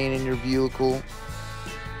 Please remain in your vehicle.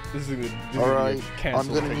 This is Alright,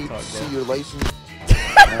 I'm gonna need to see your license.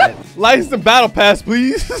 License and battle pass,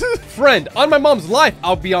 please. Friend, on my mom's life,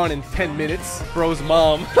 I'll be on in 10 minutes. Bro's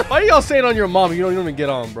mom. Why are y'all saying on your mom? You don't even get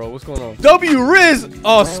on, bro. What's going on? W Riz.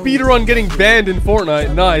 Oh, speedrun getting banned in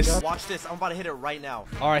Fortnite. Nice. Watch this. I'm about to hit it right now.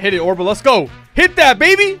 All right, hit it, Orba. Let's go. Hit that,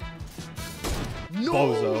 baby. No,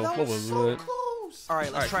 Bozo. that What was was so it? close. All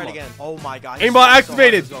right, let's try it again. Oh my god. Aimbot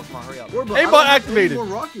activated. So come on, hurry up. Aimbot activated.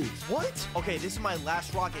 What? Okay, this is my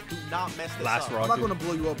last rocket. Do not mess this Last up. rocket. I'm not gonna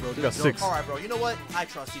blow you up, bro. You got 6. All right, bro. You know what? I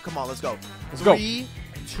trust you. Come on, let's go. Let's go. 3,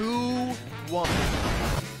 2, 1.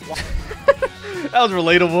 That was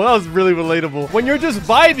relatable. That was really relatable. When you're just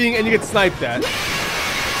vibing and you get sniped at.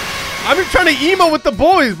 I'm just trying to emo with the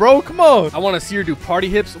boys, bro. Come on. I want to see her do party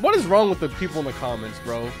hips. What is wrong with the people in the comments,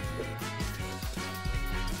 bro?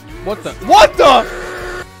 What the? What the?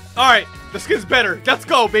 All right, the skin's better. Let's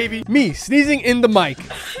go, baby. Me sneezing in the mic.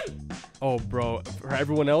 Oh, bro. For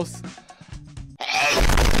everyone else.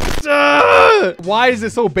 Why is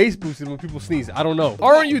it so bass boosted when people sneeze? I don't know.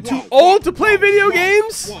 Aren't you too old to play video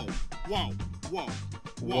games?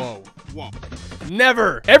 Whoa.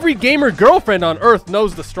 Never. Every gamer girlfriend on Earth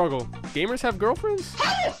knows the struggle. Gamers have girlfriends?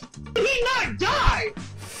 How did he not die?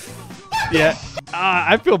 Yeah.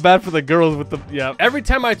 I feel bad for the girls with the... Yeah. Every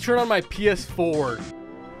time I turn on my PS4,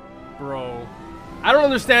 bro, I don't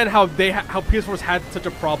understand how PS4s had such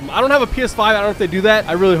a problem. I don't have a PS5. I don't know if they do that.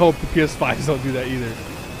 I really hope the PS5s don't do that either.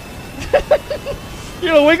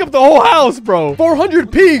 You're gonna wake up the whole house, bro.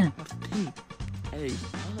 400 ping. Hey.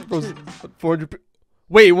 Bro's 400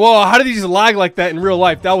 Wait, whoa, how did he just lag like that in real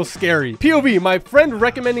life? That was scary. POV, my friend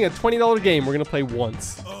recommending a $20 game we're gonna play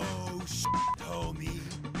once. Oh, homie.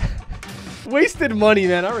 Wasted money,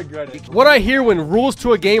 man. I regret it. What I hear when rules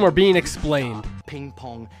to a game are being explained. Ping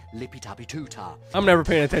pong, lippy tappy tuta. I'm never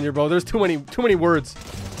paying attention, bro. There's too many words.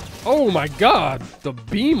 Oh my god. The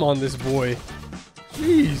beam on this boy.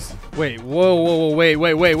 Jeez. Wait, whoa,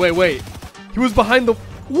 wait. He was behind the...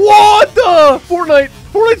 What the?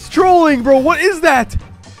 Fortnite's trolling, bro. What is that?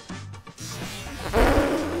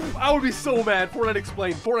 I would be so mad.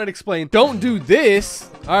 Fortnite explain. Don't do this.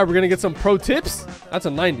 All right, we're gonna get some pro tips. That's a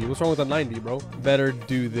 90. What's wrong with a 90, bro? Better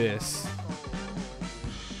do this.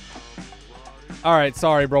 All right,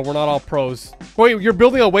 sorry, bro. We're not all pros. Wait, you're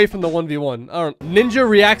building away from the 1v1. Ninja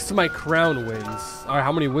reacts to my crown wins. All right,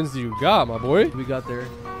 how many wins do you got, my boy? We got there.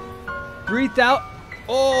 3,000.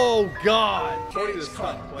 Oh, God.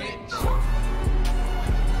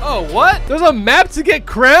 Oh, what? There's a map to get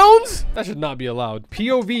crowns? That should not be allowed.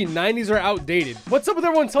 POV 90s are outdated. What's up with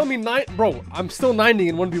everyone telling me Bro, I'm still 90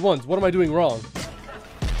 in 1v1s. What am I doing wrong?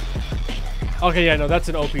 Okay, yeah, no, that's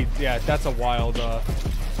an OP. Yeah, that's a wild,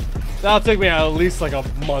 that'll take me at least like a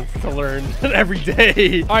month to learn every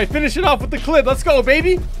day. All right, finish it off with the clip. Let's go,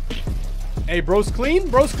 baby. Hey, bro's clean.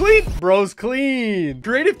 Bro's clean. Bro's clean.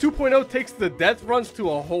 Creative 2.0 takes the death runs to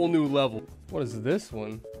a whole new level. What is this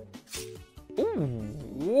one? Ooh.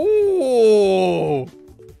 Ooh.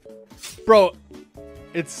 Bro,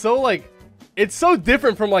 it's so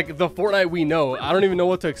different from like the Fortnite we know. I don't even know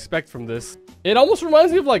what to expect from this. It almost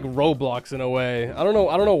reminds me of like Roblox in a way. I don't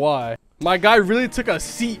know why. My guy really took a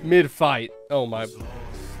seat mid-fight. Oh, my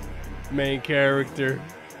main character.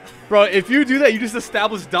 Bro, if you do that, you just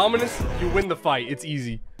establish dominance, you win the fight. It's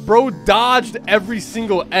easy. Bro dodged every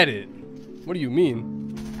single edit. What do you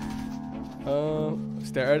mean?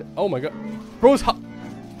 Stare at it. Oh, my God. Bro's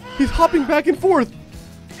he's hopping back and forth.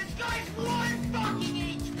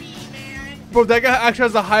 Bro, that guy actually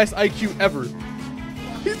has the highest IQ ever.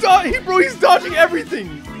 He's dodging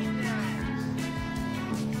everything.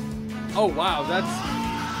 Oh, wow,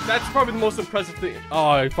 that's probably the most impressive thing. Oh,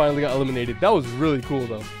 I finally got eliminated. That was really cool,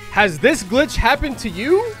 though. Has this glitch happened to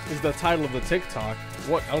you? Is the title of the TikTok.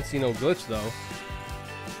 What? I don't see no glitch, though.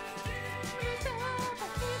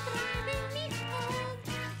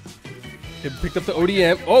 It picked up the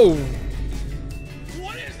ODM. Oh.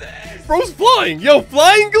 What is this? Bro's flying. Yo,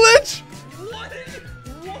 flying glitch?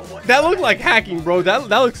 What? That looked like hacking, bro. That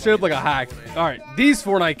looks straight up like a hack. All right, these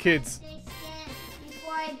Fortnite kids.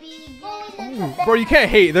 Ooh, bro, you can't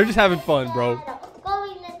hate. They're just having fun, bro.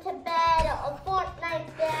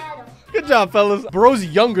 Good job, fellas. Bro's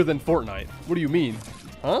younger than Fortnite. What do you mean?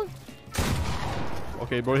 Huh?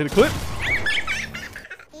 Okay, bro, hit a clip.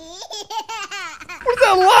 What's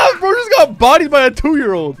that laugh, bro? Just got bodied by a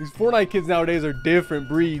 2-year-old. These Fortnite kids nowadays are different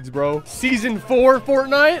breeds, bro. Season 4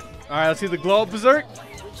 Fortnite. All right, let's see the glow up berserk.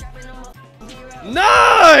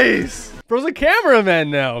 Nice! Bro's a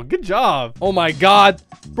cameraman now. Good job. Oh my God.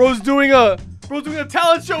 Bro's doing a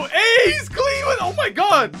talent show. Hey, he's clean with. Oh my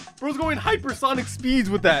God. Bro's going hypersonic speeds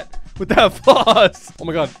with that floss. Oh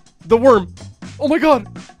my God. The worm. Oh my God.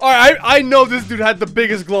 All right, I know this dude had the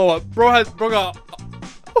biggest glow up. Bro got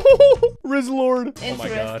Riz Lord. Oh my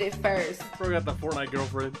god. Interested first. Bro got the Fortnite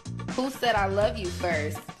girlfriend. Who said I love you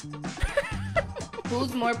first?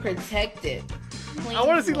 Who's more protected? I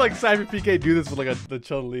want to see like Cypher PK do this with like the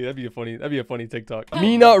Chun-Li. That'd be a funny TikTok.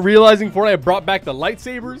 Me not realizing Fortnite brought back the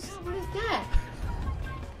lightsabers. What is that?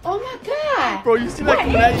 Oh my god. Bro, you see that?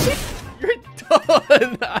 You're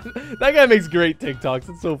done. That guy makes great TikToks.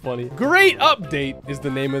 It's so funny. Great update is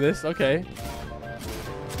the name of this. Okay.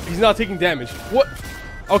 He's not taking damage. What?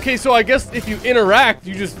 Okay, so I guess if you interact,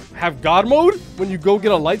 you just have God mode when you go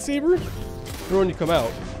get a lightsaber or when you come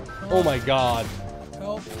out. Oh my god.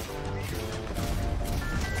 Help.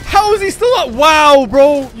 How is he still up? Wow,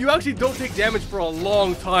 bro. You actually don't take damage for a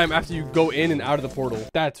long time after you go in and out of the portal.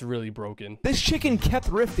 That's really broken. This chicken kept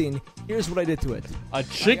rifting. Here's what I did to it. A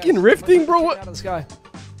chicken rifting, bro? What? Out of the sky.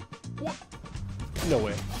 What? No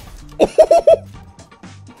way.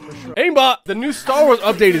 Aimbot, the new Star Wars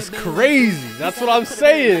update is crazy. That's what I'm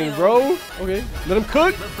saying, bro. Okay, let him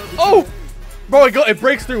cook. Oh, bro, it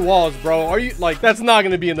breaks through walls, bro. Are you like, that's not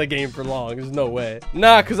gonna be in the game for long. There's no way.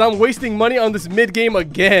 Nah, because I'm wasting money on this mid game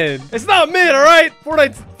again. It's not mid, all right?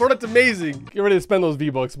 Fortnite's amazing. Get ready to spend those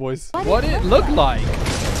V-Bucks, boys. What it look like?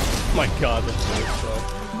 Oh my god, that's so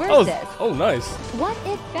Versus. Oh, nice. What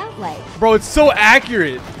it felt like. Bro, it's so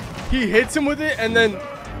accurate. He hits him with it and then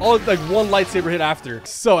all like one lightsaber hit after.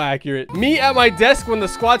 So accurate. Me at my desk when the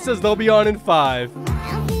squad says they'll be on in 5.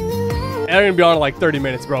 And they're gonna be on in like 30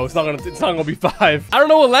 minutes, bro. It's not gonna be 5. I don't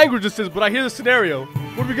know what language this is, but I hear the scenario.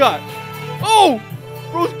 What do we got? Oh!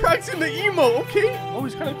 Bro's practicing the emo. Okay. Oh,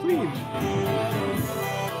 he's kind of clean.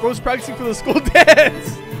 Bro's practicing for the school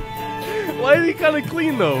dance. Why is he kind of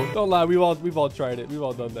clean though? Don't lie, we've all tried it. We've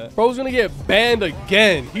all done that. Bro's gonna get banned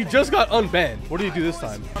again. He just got unbanned. What did he do this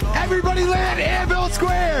time? Everybody land Anvil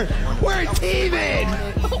Square. We're teaming.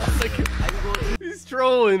 He's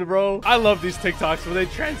trolling, bro. I love these TikToks where they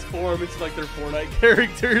transform into like their Fortnite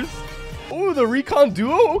characters. Oh, the Recon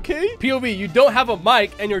Duo. Okay. POV, you don't have a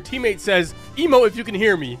mic and your teammate says, "Emo if you can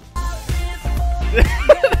hear me."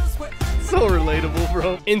 So relatable,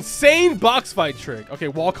 bro. Insane box fight trick. Okay,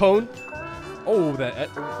 wall cone. Oh,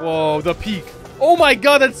 whoa, the peak. Oh my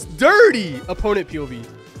god, that's dirty. Opponent POV.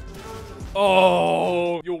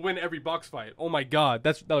 Oh, you'll win every box fight. Oh my god,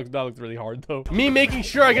 that looks really hard though. Me making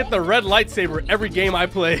sure I get the red lightsaber every game I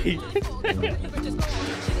play.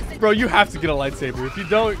 Bro, you have to get a lightsaber. If you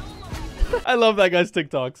don't, I love that guy's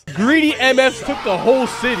TikToks. Greedy MFs took the whole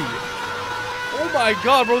city. Oh my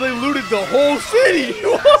god, bro, they looted the whole city.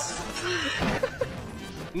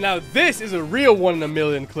 Now this is a real 1 in a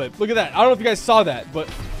million clip. Look at that. I don't know if you guys saw that, but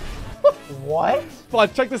what?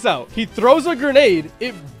 But check this out. He throws a grenade.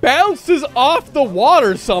 It bounces off the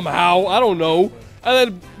water somehow. I don't know.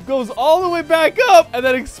 And then goes all the way back up and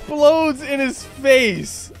then explodes in his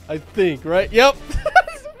face. I think, right? Yep.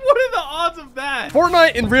 What are the odds of that?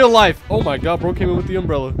 Fortnite in real life. Oh my god, bro came in with the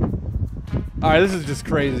umbrella. All right, this is just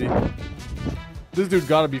crazy. This dude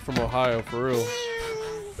gotta be from Ohio, for real.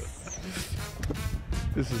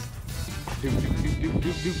 This is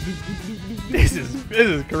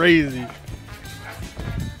crazy.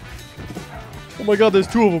 Oh my god, there's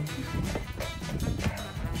 2 of them.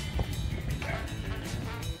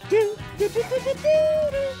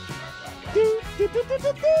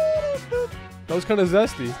 That was kind of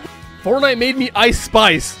zesty. Fortnite made me Ice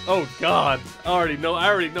Spice. Oh god, I already know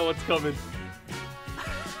what's coming.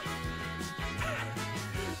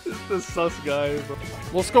 This is the sus guy.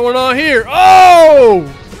 What's going on here? Oh!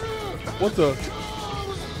 What the?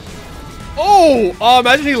 Oh!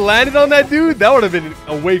 Imagine he landed on that dude. That would have been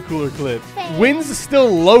a way cooler clip. Wind's still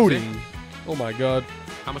loading. Oh my god.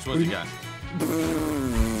 How much was he got? No,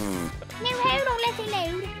 hold on, let it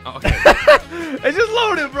load. Oh, okay. It's just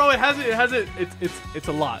loaded, bro. It hasn't. It's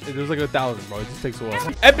a lot. There's like 1,000, bro. It just takes a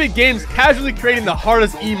while. Epic Games casually creating the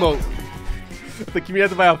hardest emote. Like you have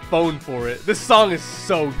to buy a phone for it. This song is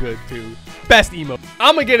so good too. Best emote.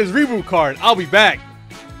 I'm gonna get his reboot card. I'll be back.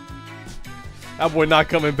 That boy not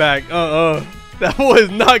coming back. That boy is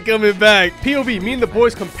not coming back. POV, me and the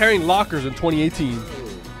boys comparing lockers in 2018.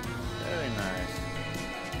 Very nice.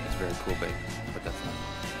 That's very cool, babe. But that's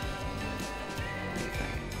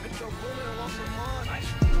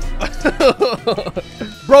not.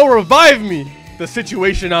 Bro, revive me. The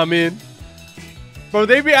situation I'm in. Bro,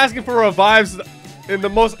 they be asking for revives in the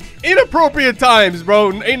most inappropriate times,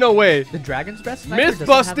 bro. Ain't no way. The Dragon's Breath sniper myth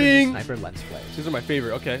busting. Sniper lens flare. These are my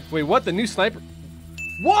favorite. Okay. Wait, what? The new sniper?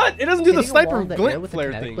 What? It doesn't do the sniper glint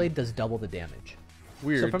flare thing. Blade does double the damage.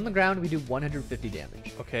 Weird. So from the ground, we do 150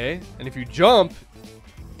 damage. Okay. And if you jump,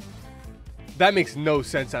 that makes no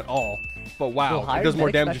sense at all. But wow, it does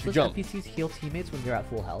more damage if you jump. NPCs heal teammates when you're at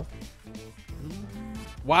full health.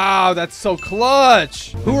 Wow, that's so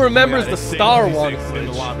clutch. Who remembers the Star one in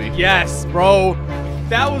the lobby? Yes, bro.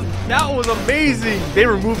 That was amazing. They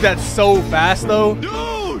removed that so fast though.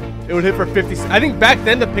 Dude! It would hit for 50. I think back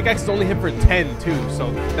then the pickaxe only hit for 10 too,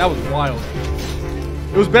 so that was wild.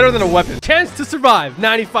 It was better than a weapon. Chance to survive,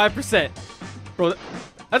 95%. Bro,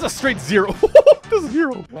 that's a straight 0. That's a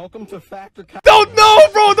 0. Welcome to Factor. Don't know,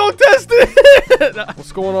 bro. Don't test it.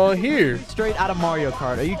 What's going on here? Straight out of Mario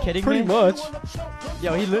Kart. Are you kidding me? Pretty much.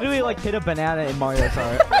 Yo, he literally like hit a banana in Mario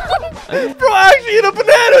Kart. Bro, I actually hit a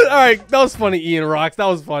banana. All right, that was funny, Ian Rocks. That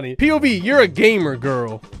was funny. POV, you're a gamer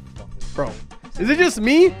girl. Bro, is it just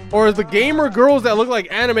me? Or is the gamer girls that look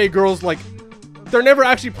like anime girls like they're never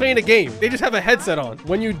actually playing a game? They just have a headset on.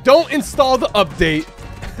 When you don't install the update.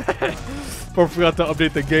 Bro, forgot to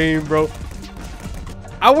update the game, bro.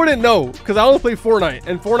 I wouldn't know, because I only play Fortnite,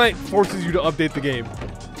 and Fortnite forces you to update the game.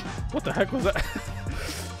 What the heck was that?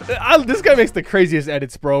 This guy makes the craziest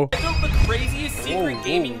edits, bro. The craziest secret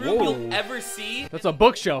gaming room you'll ever see. That's a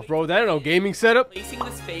bookshelf, bro. That ain't no gaming setup. Placing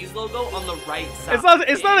this phase logo on the right side.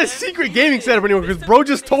 It's not a secret gaming setup anymore, because bro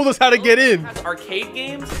just told us how to get in. Arcade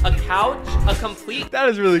games, a couch, a complete. That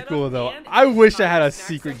is really cool, though. I wish I had a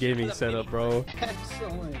secret gaming setup, bro.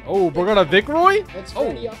 Excellent. Oh, bro got a Vicroy? It's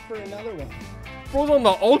ready up for another one. Bro's on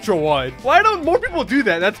the ultra wide. Why don't more people do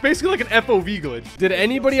that? That's basically like an FOV glitch. Did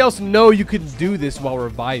anybody else know you could do this while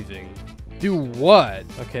reviving? Do what?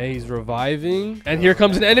 Okay, he's reviving. And here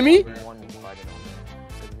comes an enemy.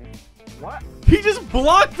 What? He just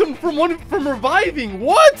blocked him from reviving.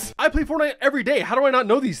 What? I play Fortnite every day. How do I not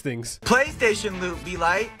know these things? PlayStation loot be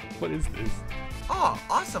like. What is this? Oh,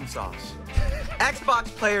 awesome sauce. Xbox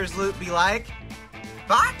players loot be like.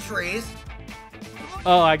 Batteries.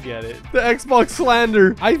 Oh, I get it. The Xbox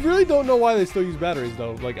slander. I really don't know why they still use batteries,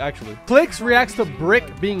 though. Like, actually. Clicks reacts to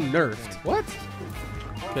brick being nerfed. What?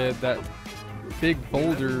 Okay, that big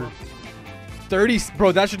boulder. 30.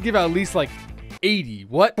 Bro, that should give out at least, like, 80.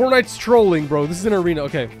 What? Fortnite's trolling, bro. This is an arena.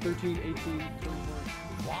 Okay. 13, 18, 21.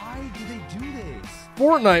 Why do they do this?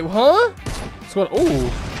 Fortnite, huh? What's going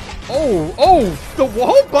on? Oh. The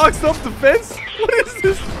wall boxed up the fence? What is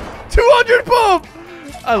this? 200 pump!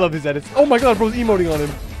 I love his edits. Oh my god, bro's emoting on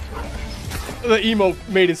him. The emo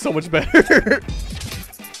made it so much better.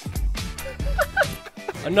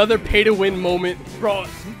 Another pay-to-win moment. Bro,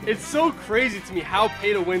 it's so crazy to me how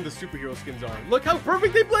pay-to-win the superhero skins are. Look how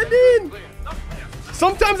perfect they blend in.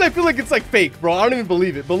 Sometimes I feel like it's like fake, bro. I don't even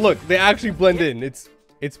believe it. But look, they actually blend in. It's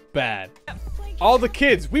bad. All the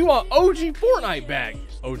kids, we want OG Fortnite back.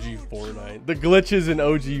 OG Fortnite. The glitches in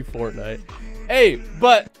OG Fortnite. Hey,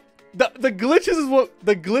 but... The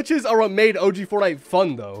glitches are what made OG Fortnite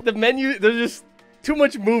fun though. The menu, there's just too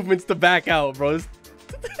much movements to back out, bro.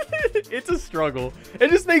 It's a struggle.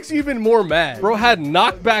 It just makes you even more mad. Bro had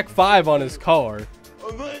knockback 5 on his car.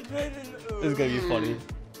 This is gonna be funny.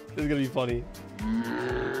 This is gonna be funny.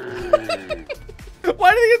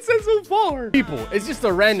 Why did he get sent so far? People, it's just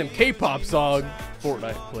a random K-pop song.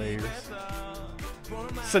 Fortnite players.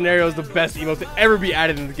 Scenario is the best emote to ever be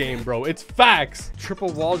added in the game, bro. It's facts.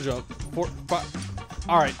 Triple wall jump.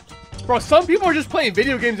 All right, bro. Some people are just playing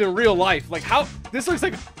video games in real life. Like how this looks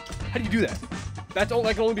like. How do you do that? That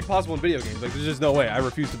can only be possible in video games. Like there's just no way. I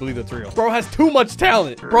refuse to believe that's real. Bro has too much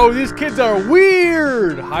talent. Bro, these kids are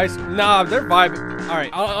weird. High school. Nah, they're vibing. All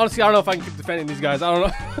right. Honestly, I don't know if I can keep defending these guys. I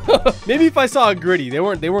don't know. Maybe if I saw a gritty. They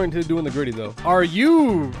weren't doing the gritty though. Are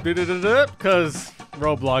you? Because.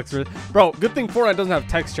 Roblox. Bro, good thing Fortnite doesn't have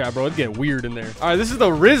text chat, bro. It'd get weird in there. All right, this is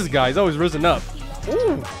the Riz guy. He's always risen up.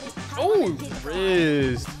 Ooh. Oh,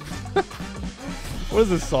 Riz. What is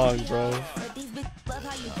this song, bro?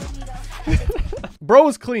 Bro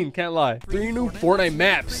is clean, can't lie. 3 new Fortnite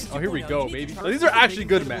maps. Oh, here we go, baby. Oh, these are actually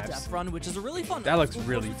good maps. Run, which is a really fun. That looks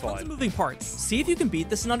really fun. Tons of moving parts. See if you can beat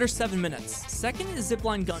this in under 7 minutes. Second is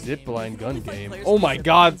zipline gun. Zipline gun game. Oh my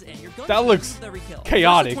god, that looks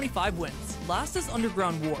chaotic. 25 wins. Last is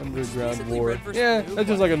Underground War. Underground War. Yeah, that's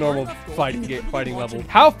just like a normal fighting level.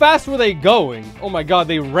 How fast were they going? Oh my god,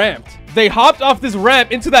 they ramped. They hopped off this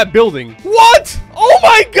ramp into that building. What? Oh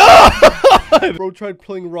my god! Bro tried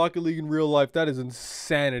playing Rocket League in real life. That is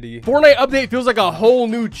insanity. Fortnite update feels like a whole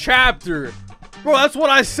new chapter. Bro, that's what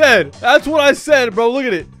I said. That's what I said, bro. Look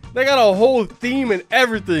at it. They got a whole theme and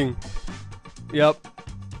everything. Yep.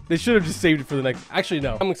 They should have just saved it for the next. Actually,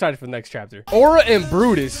 no. I'm excited for the next chapter. Aura and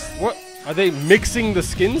Brutus. What? Are they mixing the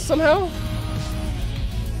skins somehow?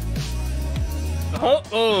 Huh?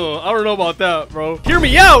 Oh, I don't know about that, bro. Hear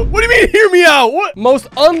me out. What do you mean, hear me out? What? Most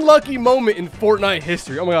unlucky moment in Fortnite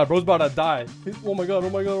history. Oh my god, bro's about to die. Oh my god, oh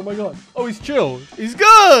my god, oh my god. Oh, he's chill. He's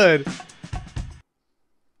good.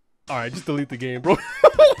 All right, just delete the game, bro.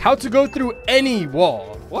 How to go through any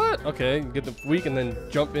wall. What? Okay, get the weak and then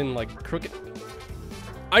jump in like crooked.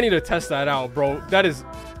 I need to test that out, bro. That is...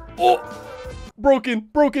 Oh! Broken.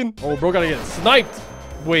 Oh, bro gotta get sniped.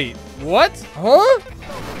 Wait, what? Huh?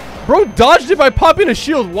 Bro dodged it by popping a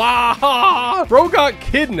shield. Wow. Bro got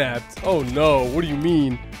kidnapped. Oh, no. What do you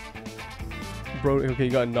mean? Bro, okay, he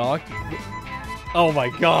got knocked. Oh, my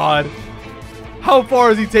God. How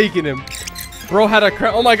far is he taking him? Bro had a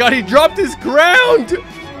crown. Oh, my God. He dropped his ground.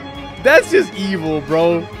 That's just evil,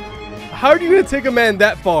 bro. How are you gonna take a man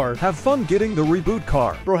that far? Have fun getting the reboot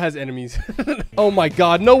car. Bro has enemies. Oh my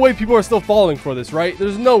God, no way people are still falling for this, right?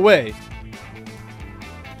 There's no way.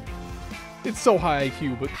 It's so high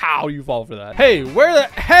IQ, but how you fall for that? Hey, where the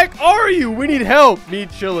heck are you? We need help. Me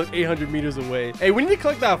chill at 800 meters away. Hey, we need to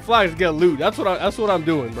collect that flag to get loot. That's what I'm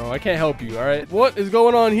doing, bro. I can't help you, all right? What is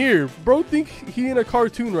going on here? Bro think he in a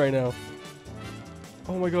cartoon right now.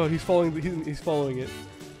 Oh my God, he's following it.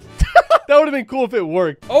 That would have been cool if it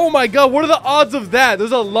worked. Oh my God, what are the odds of that?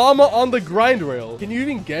 There's a llama on the grind rail. Can you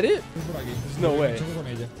even get it? There's no way.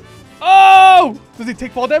 Oh! Does he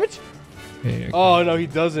take fall damage? Oh, no, he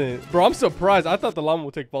doesn't. Bro, I'm surprised. I thought the llama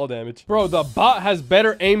would take fall damage. Bro, the bot has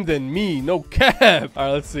better aim than me. No cap. All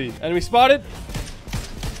right, let's see. Enemy spotted.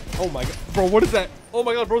 Oh my God. Bro, what is that? Oh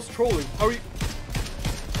my God, bro's trolling. How is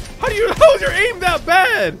your aim that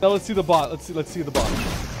bad? Now let's see the bot. Let's see the bot.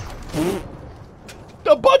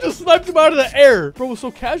 The bot just sniped him out of the air. Bro was so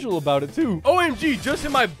casual about it too. OMG, just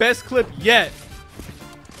in my best clip yet.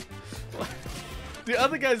 The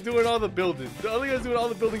other guy's doing all the building. The other guy's doing all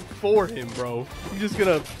the building for him, bro. He's just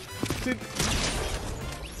gonna...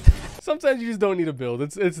 Sometimes you just don't need to build.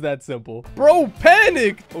 It's that simple. Bro,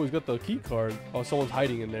 panic! Oh, he's got the key card. Oh, someone's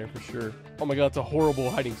hiding in there for sure. Oh my God, it's a horrible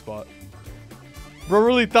hiding spot. Bro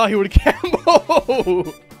really thought he would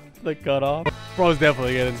camo. The cutoff. Bro's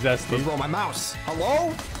definitely getting zesty. Bro, my mouse.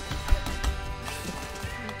 Hello?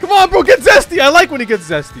 Come on, bro, get zesty. I like when he gets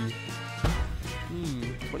zesty.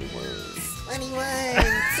 21.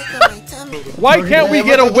 Tickle my tummy. Why can't we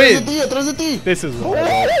get a win? This is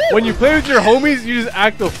wrong. When you play with your homies, you just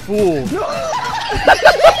act a fool.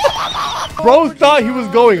 Bro thought he was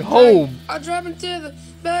going home. I drop into the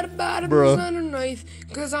Bro.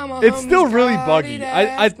 It's still really buggy.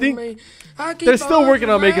 I think they're still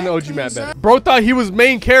working on making the OG map better. Bro thought he was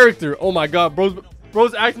main character. Oh my God,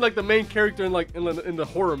 bro's acting like the main character in the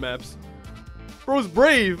horror maps. Bro's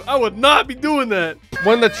brave. I would not be doing that.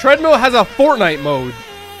 When the treadmill has a Fortnite mode.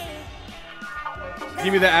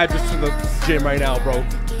 Give me the address to the gym right now, bro.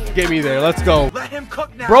 Get me there. Let's go. Let him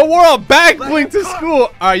cook now. Bro wore a back bling to school.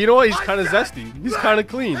 All right, you know what? He's kind of zesty. He's kind of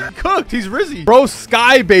clean. He cooked. He's Rizzy. Bro,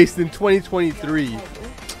 sky-based in 2023.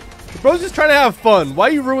 Bro's just trying to have fun. Why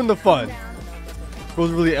you ruin the fun?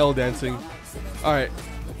 Bro's really L dancing. All right.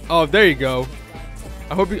 Oh, there you go.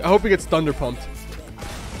 I hope he gets thunder pumped.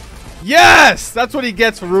 Yes! That's what he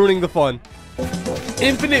gets for ruining the fun.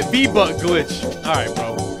 Infinite V-butt glitch. All right,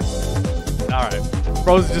 bro. All right.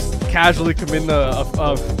 Bro's just casually committing a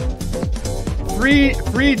free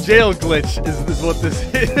jail glitch is what this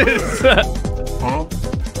is. Huh?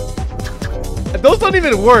 Those don't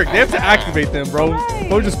even work. They have to activate them, bro.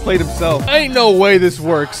 Bro just played himself. Ain't no way this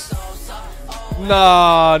works.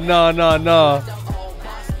 Nah.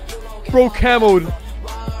 Bro camoed.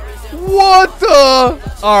 What the?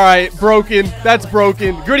 All right, broken. That's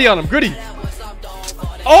broken. Gritty on him. Gritty.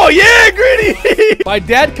 Oh, yeah, Gritty. My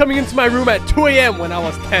dad coming into my room at 2 a.m. when I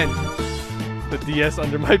was 10. The DS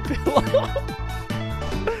under my pillow.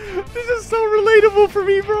 This is so relatable for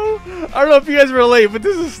me, bro. I don't know if you guys relate, but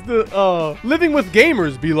this is the living with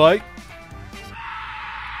gamers be like.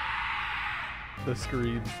 The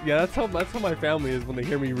screams. Yeah, that's how my family is when they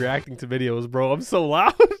hear me reacting to videos, bro. I'm so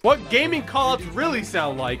loud. What gaming callouts really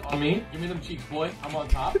sound like? I mean, give me them cheeks, boy. I'm on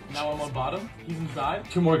top. Now I'm on bottom. He's inside.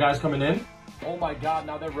 2 more guys coming in. Oh my God,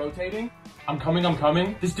 now they're rotating. I'm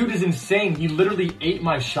coming. This dude is insane. He literally ate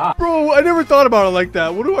my shot. Bro, I never thought about it like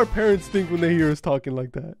that. What do our parents think when they hear us talking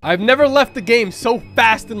like that? I've never left the game so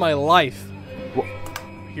fast in my life.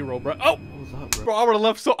 Hero, bro. Oh! Bro, I would have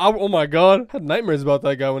left so... oh my God. I had nightmares about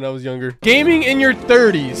that guy when I was younger. Gaming in your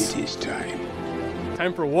 30s. It is time.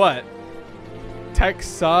 Time for what?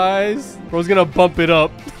 Text size? Bro's gonna bump it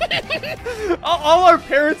up. All our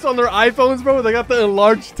parents on their iPhones, bro, they got the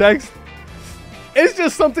enlarged text. It's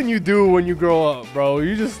just something you do when you grow up, bro.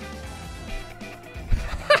 You just...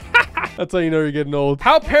 That's how you know you're getting old.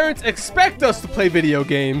 How parents expect us to play video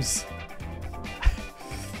games.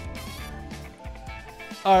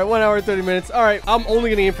 All right, 1 hour, 30 minutes. All right, I'm only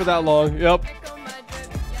gonna aim for that long. Yep.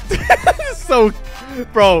 So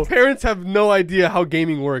Bro, parents have no idea how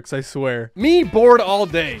gaming works, I swear. Me bored all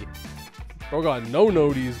day. Bro got no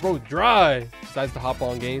noties. Bro dry. Decides to hop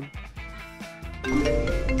on game.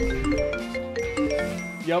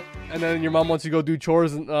 Yep. And then your mom wants you to go do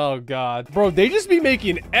chores and oh god. Bro, they just be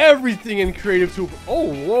making everything in creative too.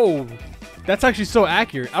 Oh, whoa. That's actually so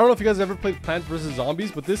accurate. I don't know if you guys ever played Plants vs.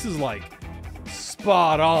 Zombies, but this is like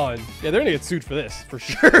spot on. Yeah, they're gonna get sued for this for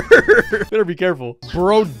sure. Better be careful.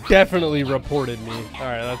 Bro definitely reported me. All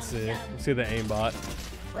right, let's see. Let's see the aimbot.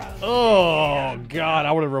 Oh god,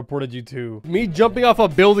 I would have reported you too. Me jumping off a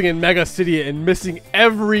building in Mega City and missing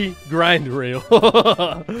every grind rail.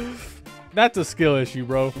 That's a skill issue,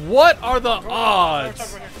 bro. What are the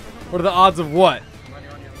odds? What are the odds of what?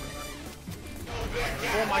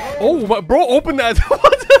 Oh, but bro, open that.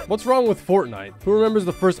 What's wrong with Fortnite? Who remembers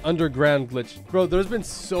the first underground glitch? Bro, there's been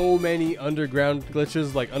so many underground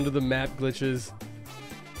glitches, like under the map glitches.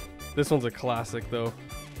 This one's a classic, though.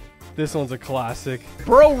 This one's a classic.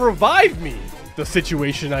 Bro, revive me. The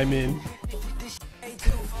situation I'm in.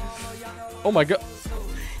 Oh my god.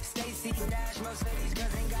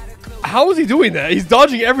 How is he doing that? He's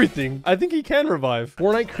dodging everything. I think he can revive.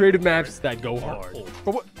 Fortnite creative maps that go hard.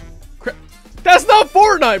 Bro, what? That's not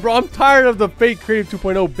Fortnite, bro. I'm tired of the fake Creative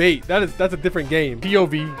 2.0 bait. That's a different game.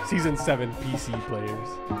 POV Season 7 PC players.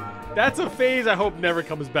 That's a phase I hope never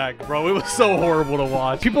comes back, bro. It was so horrible to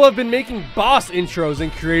watch. People have been making boss intros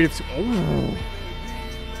in Creative. Oh,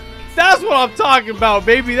 that's what I'm talking about,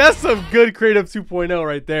 baby. That's some good Creative 2.0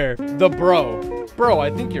 right there. The bro. Bro,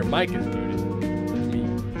 I think your mic is muted. Me.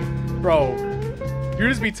 Bro, you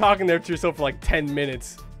just be talking there to yourself for like 10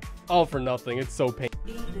 minutes. All for nothing. It's so painful.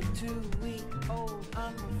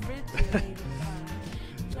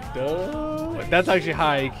 That's actually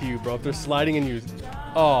high IQ, bro. If they're sliding and you...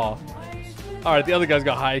 Oh. Alright, the other guy's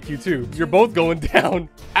got high IQ too. You're both going down.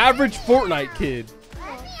 Average Fortnite kid.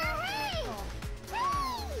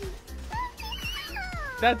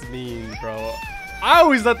 That's mean, bro. I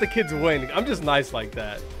always let the kids win. I'm just nice like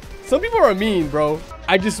that. Some people are mean, bro.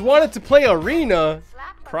 I just wanted to play arena.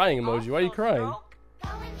 Crying emoji. Why are you crying?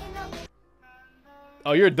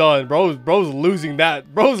 Oh, you're done, bro. Bro's losing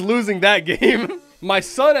that. Bro's losing that game. My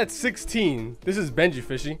son at 16. This is Benji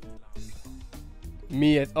Fishy.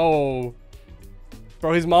 Me at... Oh.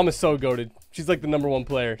 Bro, his mom is so goated. She's like the #1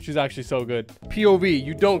 player. She's actually so good. POV,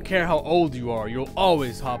 you don't care how old you are. You'll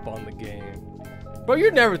always hop on the game. Bro,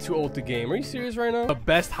 you're never too old to game. Are you serious right now? The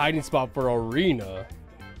best hiding spot for arena.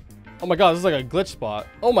 Oh my god, this is like a glitch spot.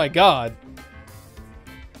 Oh my god.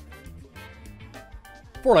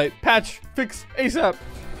 Fortnite, patch, fix, ASAP.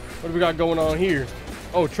 What do we got going on here?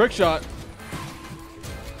 Oh, trick shot.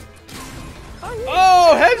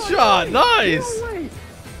 Oh, headshot. Nice.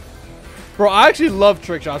 Bro, I actually love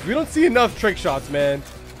trick shots. We don't see enough trick shots, man.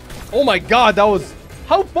 Oh my god, that was...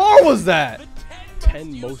 How far was that?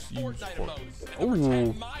 10 most used for...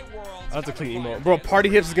 Ooh. That's a clean emote. Bro, Party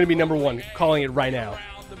Hips is going to be #1. Calling it right now.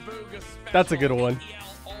 That's a good one.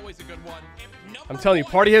 I'm telling you,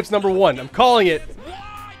 Party Hips #1. I'm calling it.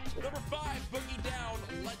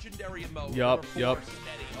 Yup.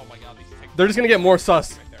 They're just gonna get more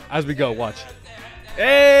sus as we go. Watch.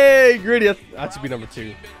 Hey, Gritty. That should be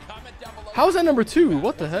 #2. How is that #2?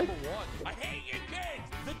 What the heck?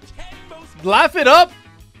 Laugh it up?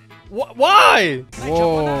 Why?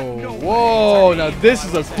 Whoa. Now this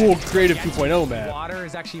is a cool Creative 2.0 map. Water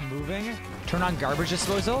is actually moving. Turn on garbage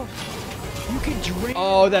disposal. You can drink.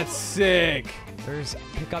 Oh, that's sick. There's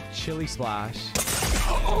pick up chili splash.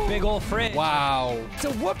 A big old fridge. Wow. It's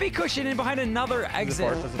a whoopee cushion in behind another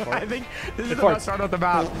exit. I think this is about to start off the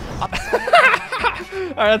map.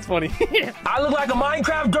 Alright, that's funny. I look like a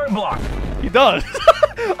Minecraft dirt block. He does.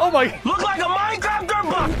 Oh my. Look like a Minecraft dirt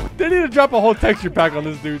block. They need to drop a whole texture pack on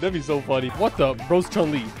this dude. That'd be so funny. What the? Bro's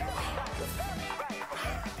Chun-Li.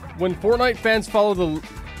 When Fortnite fans follow the...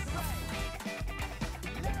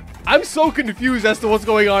 I'm so confused as to what's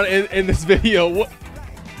going on in this video. What?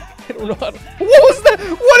 I don't know how to... What was that?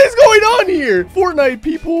 What is going on here? Fortnite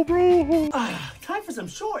people, bro. Time for some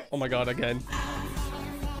shorts. Oh my god, again.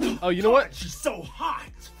 Oh, you know what? She's so hot.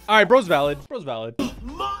 All right, bro's valid. Bro's valid.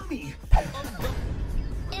 Mommy.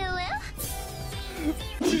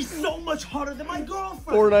 She's so much hotter than my girlfriend.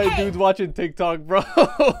 Fortnite dudes watching TikTok, bro.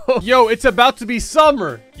 Yo, it's about to be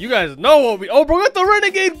summer. You guys know what we... Oh, bro, got the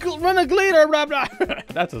Renegade, blah, blah.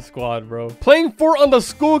 That's a squad, bro. Playing Fort on the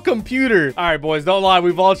school computer. All right, boys, don't lie.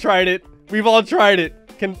 We've all tried it.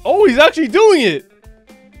 Oh, he's actually doing it.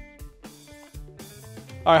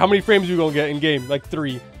 All right, how many frames are you gonna get in game? Like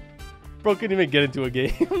 3. Bro couldn't even get into a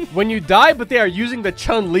game. When you die, but they are using the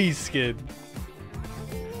Chun-Li skin.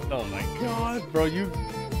 Oh my god, bro, you...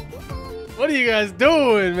 What are you guys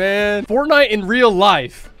doing, man? Fortnite in real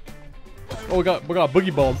life. Oh, we got a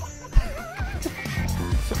boogie bomb.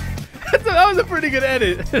 That was a pretty good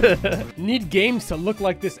edit. Need games to look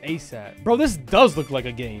like this ASAP. Bro, this does look like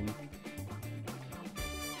a game.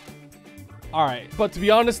 All right, but to be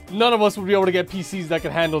honest, none of us would be able to get PCs that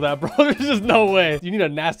can handle that, bro. There's just no way. You need a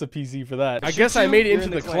NASA PC for that. I guess I made it into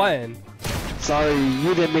the clan. Sorry,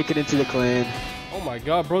 you didn't make it into the clan. Oh my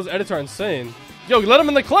god, bro's edits are insane. Yo, let him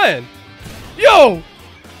in the clan. Yo!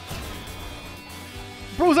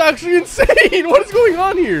 Bro's actually insane. What is going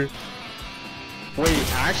on here?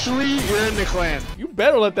 Wait, actually, you're in the clan. You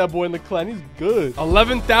better let that boy in the clan. He's good.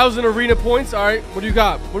 11,000 arena points. All right, what do you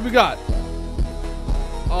got? What do we got?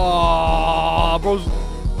 Oh, bro's...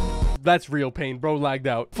 That's real pain. Bro lagged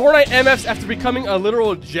out. Fortnite MFs after becoming a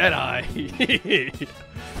literal Jedi.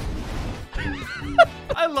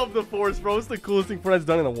 I love the Force, bro. It's the coolest thing Fortnite's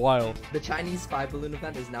done in a while. The Chinese spy balloon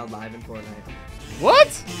event is now live in Fortnite. What?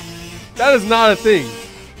 That is not a thing.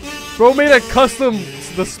 Bro made a custom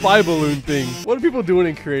the spy balloon thing. What are people doing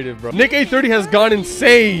in creative, bro? Nick 830 has gone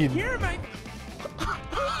insane.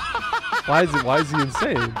 Why is he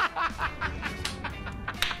insane?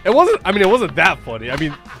 It wasn't that funny. I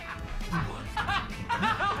mean,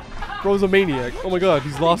 bro's a maniac. Oh my god,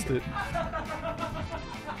 he's lost it.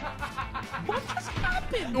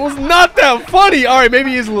 It was not that funny. All right,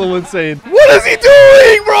 maybe he's a little insane. What is he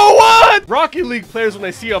doing, bro? What? Rocket League players when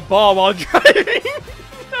they see a bomb while driving.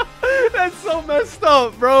 That's so messed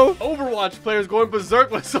up, bro. Overwatch players going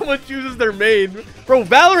berserk when someone chooses their main. Bro,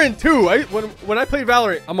 Valorant too. When I play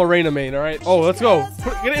Valorant, I'm a Reyna main, all right? Oh, let's go.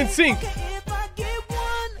 Get it in sync.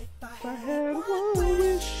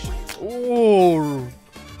 Oh,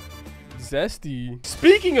 Zesty.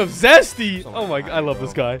 Speaking of Zesty. Oh my god, I love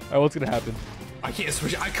this guy. All right, what's gonna happen? I can't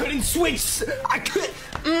switch. I couldn't switch. I couldn't.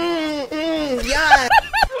 Yeah.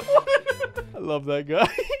 I love that guy.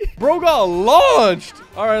 Bro got launched.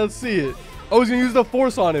 All right, let's see it. Oh, he's gonna use the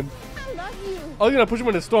force on him. I love you. Oh, he's gonna push him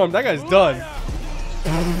in the storm. That guy's done.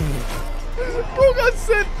 Bro got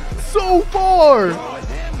sent so far.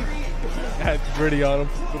 That's gritty on him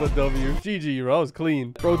with a W. GG, bro. That was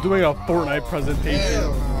clean. Bro doing a Fortnite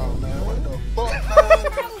presentation.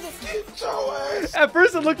 At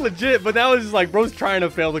first it looked legit, but now it's just like bro's trying to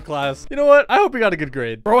fail the class. You know what? I hope he got a good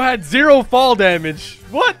grade. Bro had 0 fall damage.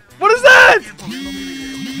 What? What is that?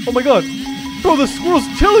 Oh my god. Bro, the squirrel's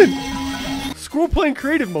chilling. Squirrel playing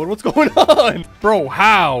creative mode. What's going on? Bro,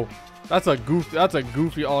 how? That's a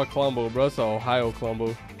goofy all combo, bro. That's an Ohio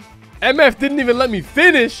combo. MF didn't even let me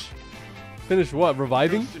finish. Finish what?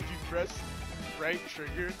 Reviving? If you press right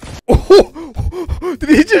trigger. Oh, did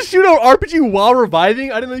he just shoot out RPG while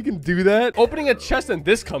reviving? I didn't know you can do that. Opening a chest and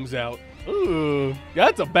this comes out. Ooh, yeah,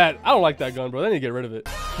 that's a bad. I don't like that gun, bro. They need to get rid of it.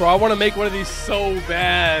 Bro, I want to make one of these so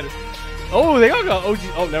bad. Oh, they all got OG.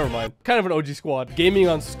 Oh, never mind. Kind of an OG squad. Gaming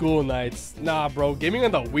on school nights. Nah, bro. Gaming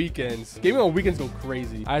on the weekends. Gaming on weekends go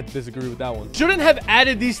crazy. I disagree with that one. Shouldn't have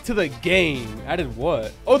added these to the game. Added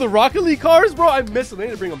what? Oh, the Rocket League cars, bro. I missed them. They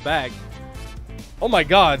need to bring them back. Oh my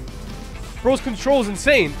god. Bro's control is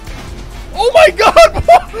insane. Oh my god.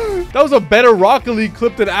 That was a better Rocket League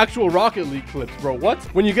clip than actual Rocket League clips, bro. What?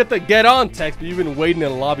 When you get the get on text, but you've been waiting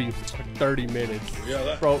in a lobby for 30 minutes.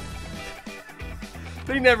 Yeah, bro.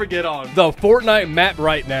 They never get on. The Fortnite map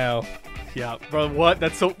right now. Yeah, bro, what?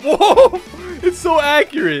 That's so... Whoa! It's so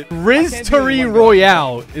accurate. Riz Turi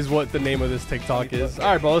Royale is what the name of this TikTok is.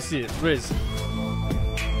 All right, bro, let's see it. Riz.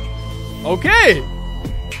 Okay.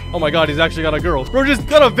 Oh my god, he's actually got a girl. Bro just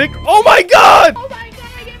got a Vic. Oh my god! Oh my god,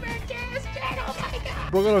 I get back gas, oh my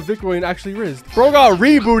god. Bro got a Victory and actually rizzed. Bro got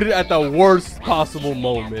rebooted at the worst possible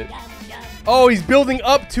moment. Oh, he's building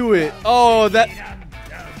up to it. Oh, that...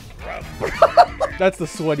 That's the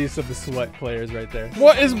sweatiest of the sweat players right there.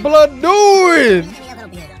 What is Blood doing?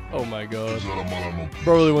 Oh my god.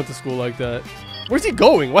 Bro really went to school like that. Where's he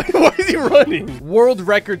going? Why is he running? World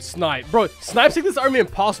record snipe. Bro, snipes make this army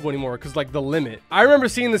impossible anymore because like the limit. I remember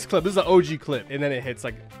seeing this clip. This is an OG clip. And then it hits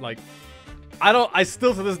like I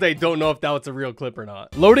still to this day don't know if that was a real clip or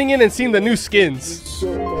not. Loading in and seeing the new skins.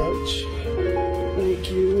 So much.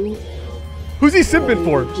 Thank you. Who's he simping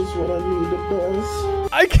for? Just what I need the best.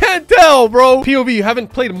 I can't tell, bro. POV, you haven't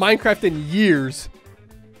played Minecraft in years.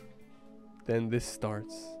 Then this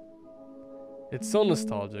starts. It's so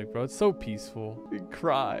nostalgic, bro. It's so peaceful. You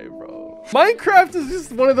cry, bro. Minecraft is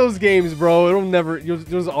just one of those games, bro. You'll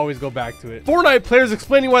just always go back to it. Fortnite players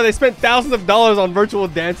explaining why they spent thousands of dollars on virtual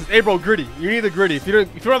dances. Hey, bro, gritty. You need the gritty. If you don't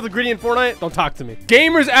have the gritty in Fortnite, don't talk to me.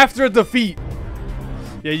 Gamers after a defeat.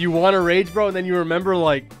 Yeah, you want to rage, bro, and then you remember,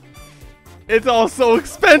 like, it's all so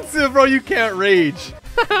expensive, bro. You can't rage.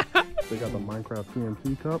 They got the Minecraft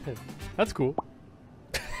TNT cup. That's cool.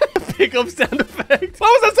 Pickup sound effect.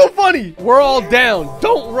 Why was that so funny? We're all down.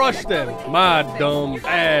 Don't rush them. My dumb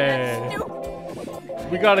ass.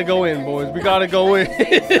 We gotta go in, boys. We gotta go in.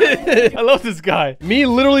 I love this guy. Me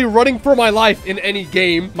literally running for my life in any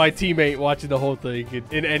game. My teammate watching the whole thing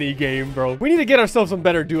in any game, bro. We need to get ourselves some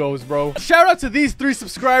better duos, bro. Shout out to these 3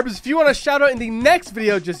 subscribers. If you want a shout out in the next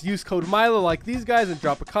video, just use code Milo like these guys and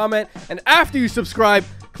drop a comment. And after you subscribe,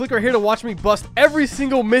 click right here to watch me bust every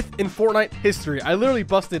single myth in Fortnite history. I literally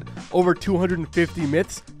busted over 250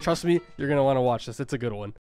 myths. Trust me, you're gonna want to watch this. It's a good one.